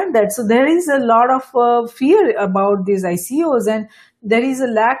to prevent that. So there is a lot of fear about these ICOs, and there is a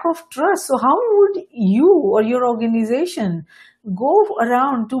lack of trust. So how would you or your organization go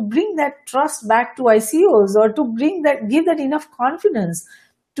around to bring that trust back to ICOs, or to give that enough confidence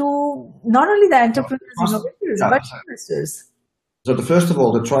to not only the entrepreneurs, innovators, but investors? So first of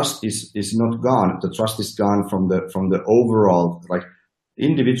all, the trust is not gone. The trust is gone from the overall, like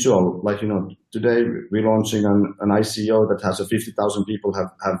individual, like, today we're launching an ICO that has 50,000 people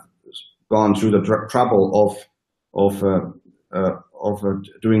have gone through the trouble of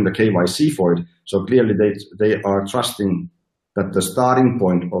doing the KYC for it. So clearly they are trusting that the starting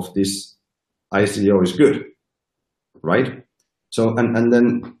point of this ICO is good, right? So and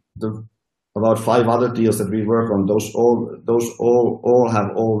then about 5 other deals that we work on, those all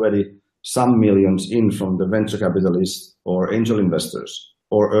have already some millions in from the venture capitalists or angel investors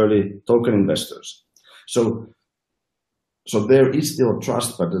or early token investors. So there is still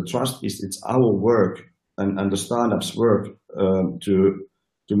trust, but the trust is our work and the startups work to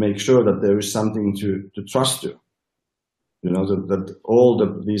make sure that there is something to trust to. That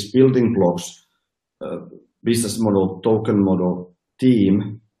all these building blocks, business model, token model,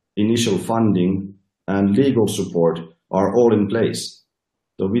 team, initial funding, and legal support are all in place.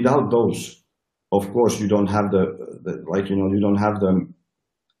 So without those, of course, you don't have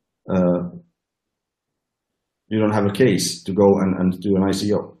you don't have a case to go and do an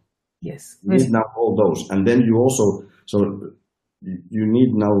ICO. Yes. You need now all those. And then you also, you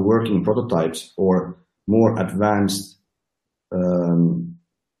need now working prototypes or more advanced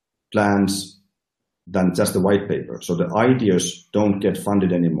plans than just the white paper. So the ideas don't get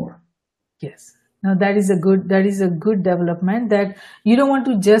funded anymore. Yes. Now that is a good development, that you don't want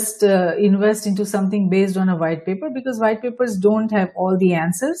to just invest into something based on a white paper, because white papers don't have all the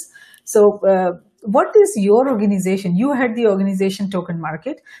answers. So what is your organization? You had the organization Token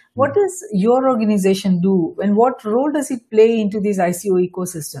Market. What does your organization do, and what role does it play into this ICO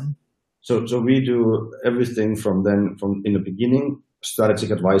ecosystem? So we do everything from in the beginning, strategic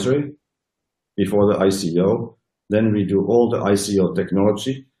advisory before the ICO. Then we do all the ICO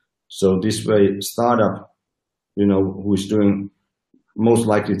technology. So this way, startup, who is doing most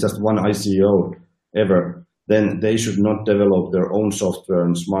likely just one ICO ever, then they should not develop their own software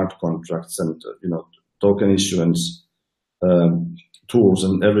and smart contracts and token issuance tools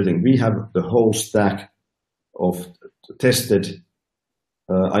and everything. We have the whole stack of tested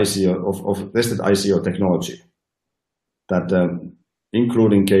ICO technology, that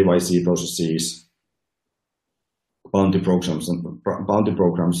including KYC processes, bounty programs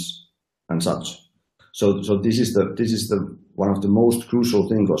and such. So this is the one of the most crucial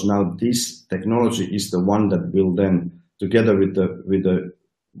things, because now this technology is the one that will then, together with the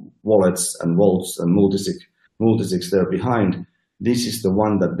wallets and vaults and multisigs there behind, this is the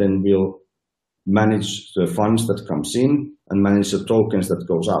one that then will manage the funds that comes in and manage the tokens that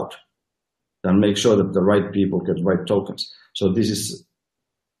goes out, and make sure that the right people get right tokens. So this is,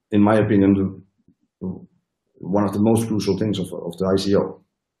 in my opinion, one of the most crucial things of the ICO.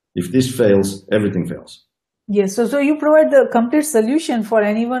 If this fails, everything fails. Yes, so you provide the complete solution for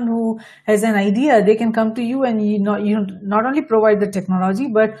anyone who has an idea. They can come to you, and you not only provide the technology,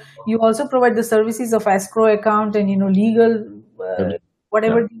 but you also provide the services of escrow account and legal Yeah.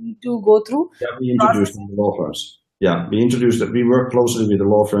 whatever they need to go through. Yeah, we introduced the law firms. Yeah, we introduced that. We work closely with the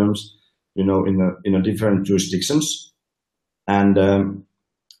law firms, in a different jurisdictions, and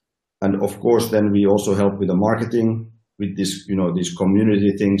of course, then we also help with the marketing, with this, these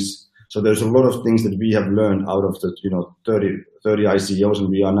community things. So there's a lot of things that we have learned out of the 30 ICOs, and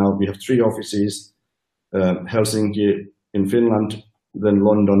we have 3 offices, Helsinki in Finland, then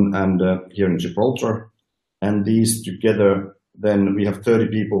London, and here in Gibraltar, and these together. Then we have 30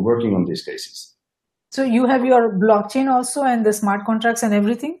 people working on these cases. So you have your blockchain also and the smart contracts and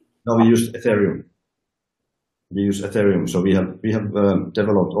everything? No, we use Ethereum. So we have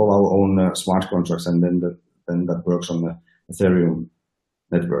developed all our own smart contracts, and then that works on the Ethereum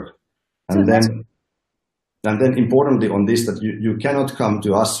network. And then importantly on this, that you cannot come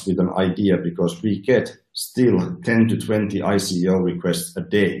to us with an idea, because we get still 10 to 20 ICO requests a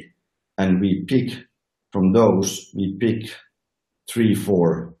day, and we pick from those,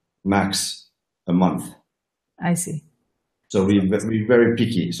 3-4 max a month. I see. So we're very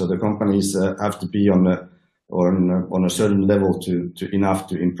picky. So the companies have to be on a certain level to enough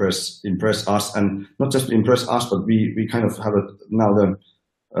to impress us, and not just to impress us, but we kind of have now the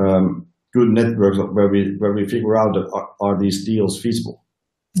good networks where we figure out that are these deals feasible.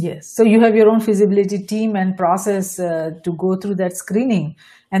 Yes. So you have your own feasibility team and process to go through that screening,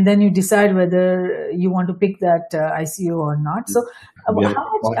 and then you decide whether you want to pick that ICO or not. So we have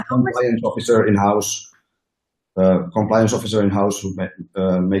a compliance officer in-house who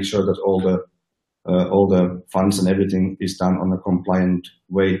makes sure that all the funds and everything is done on a compliant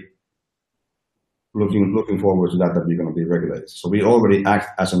way. Looking forward to that we're going to be regulated. So we already act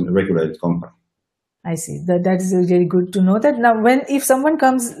as a regulated company. I see. That is really good to know that. Now, if someone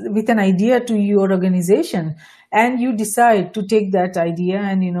comes with an idea to your organization, and you decide to take that idea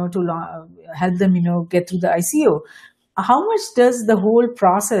and to help them get through the ICO, how much does the whole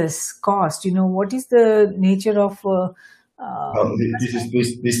process cost? What is the nature of?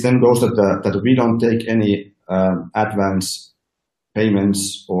 This then goes that we don't take any advance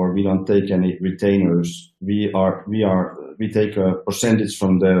payments, or we don't take any retainers. We take a percentage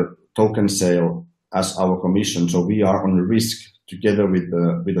from the token sale as our commission, so we are on the risk together with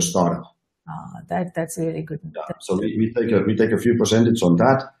the startup. That's really good. Yeah. So we take a few percentage on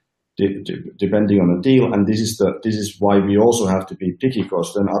that, depending on the deal, and this is why we also have to be picky,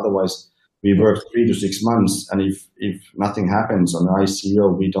 because then otherwise we work 3 to 6 months, and if nothing happens on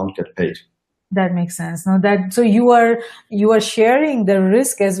ICO, we don't get paid. That makes sense. So you are sharing the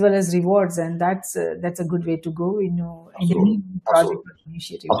risk as well as rewards, and that's a good way to go in any project or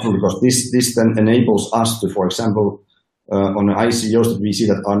initiative. Absolutely, because this then enables us to, for example, on the ICOs that we see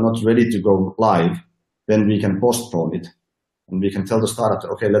that are not ready to go live, then we can postpone it, and we can tell the startup,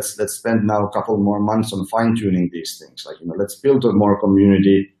 okay, let's spend now a couple more months on fine tuning these things. Like let's build a more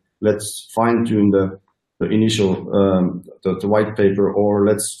community, let's fine tune the initial the white paper, or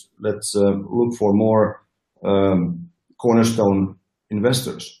let's look for more cornerstone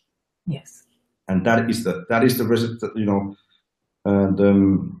investors. Yes, and that is the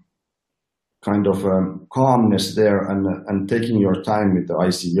the kind of calmness there, and taking your time with the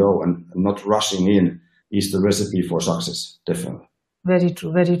ICO and not rushing in is the recipe for success, definitely. Very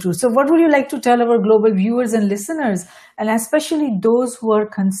true, very true. So what would you like to tell our global viewers and listeners, and especially those who are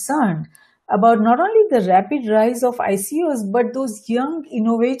concerned about not only the rapid rise of ICOs, but those young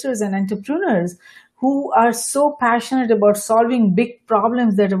innovators and entrepreneurs who are so passionate about solving big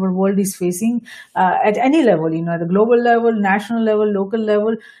problems that our world is facing at any level, at the global level, national level, local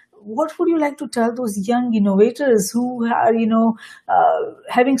level? What would you like to tell those young innovators who are,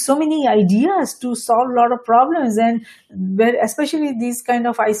 having so many ideas to solve a lot of problems, and where especially these kind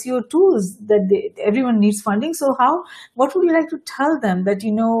of ICO tools that everyone needs funding? So what would you like to tell them that,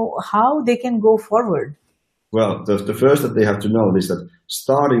 how they can go forward? Well, the first that they have to know is that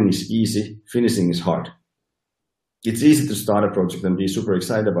starting is easy, finishing is hard. It's easy to start a project and be super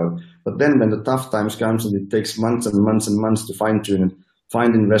excited about it, but then when the tough times comes and it takes months and months and months to fine tune it,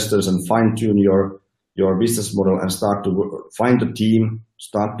 find investors and fine tune your business model, and start to find a team,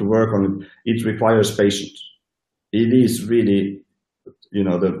 start to work on it. It requires patience. It is really,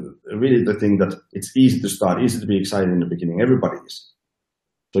 the thing that it's easy to start, easy to be excited in the beginning. Everybody is.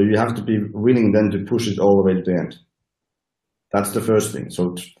 So you have to be willing then to push it all the way to the end. That's the first thing.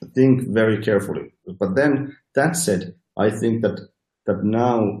 So think very carefully. But then that said, I think that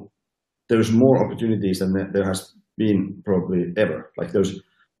now there's more opportunities than there has been probably ever. Like there's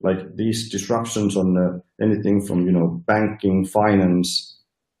like these disruptions on anything from, banking, finance,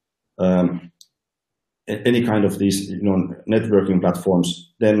 any kind of these, networking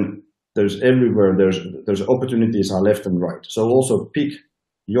platforms, then there's everywhere, there's opportunities are left and right. So also pick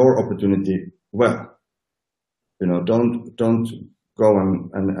your opportunity well. Don't go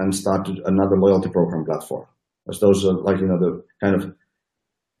and start another loyalty program platform, as those are like, the kind of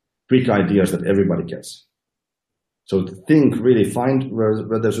quick ideas that everybody gets. So think, really find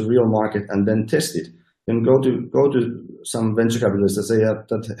where there's a real market and then test it. Then go to some venture capitalists that say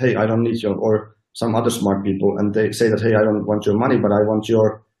that, hey, I don't need your, or some other smart people, and they say that, hey, I don't want your money, but I want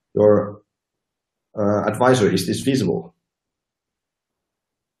your advisor. Is this feasible?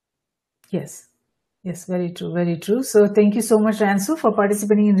 Yes. Yes, very true, very true. So thank you so much, Ransu, for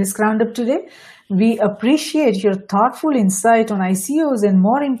participating in Risk Roundup today. We appreciate your thoughtful insight on ICOs, and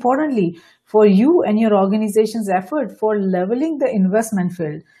more importantly, for you and your organization's effort for leveling the investment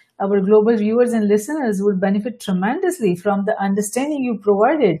field. Our global viewers and listeners would benefit tremendously from the understanding you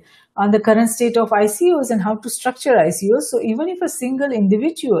provided on the current state of ICOs and how to structure ICOs. So even if a single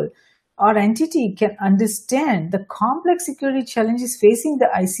individual or entity can understand the complex security challenges facing the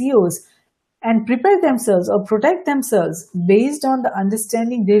ICOs and prepare themselves or protect themselves based on the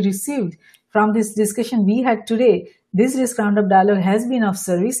understanding they received from this discussion we had today, this Risk Roundup dialogue has been of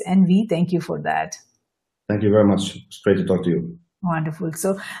service, and we thank you for that. Thank you very much. It's great to talk to you. Wonderful.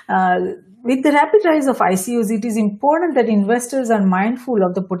 So with the rapid rise of ICOs, it is important that investors are mindful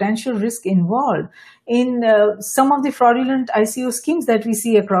of the potential risk involved in some of the fraudulent ICO schemes that we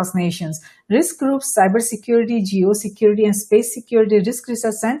see across nations. Risk groups, cybersecurity, geosecurity, and space security risk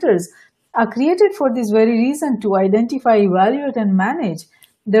research centers are created for this very reason, to identify, evaluate, and manage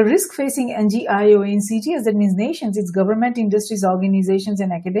the risk facing NGIO in CTS, that means nations, its government, industries, organizations,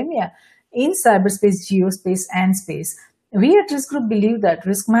 and academia in cyberspace, geospace, and space. We at Risk Group believe that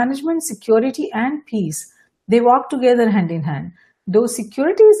risk management, security, and peace, they walk together hand in hand. Though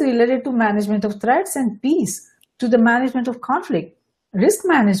security is related to management of threats and peace to the management of conflict, risk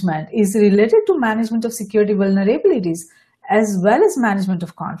management is related to management of security vulnerabilities as well as management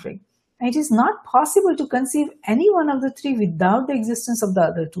of conflict. It is not possible to conceive any one of the three without the existence of the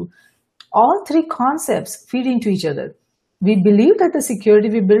other two. All three concepts feed into each other. We believe that the security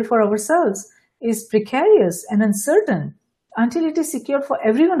we build for ourselves is precarious and uncertain until it is secure for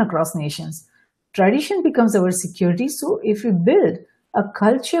everyone across nations. Tradition becomes our security, so if we build a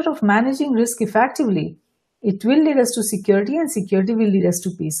culture of managing risk effectively, it will lead us to security, and security will lead us to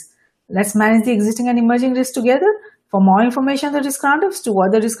peace. Let's manage the existing and emerging risks together. For more information on the Risk Roundups, to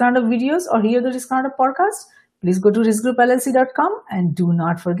watch the Risk Roundup videos, or hear the Risk Roundup podcast, please go to riskgroupllc.com and do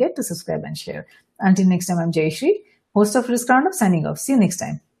not forget to subscribe and share. Until next time, I'm Jayashree, host of Risk Roundup, signing off. See you next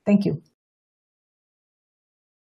time. Thank you.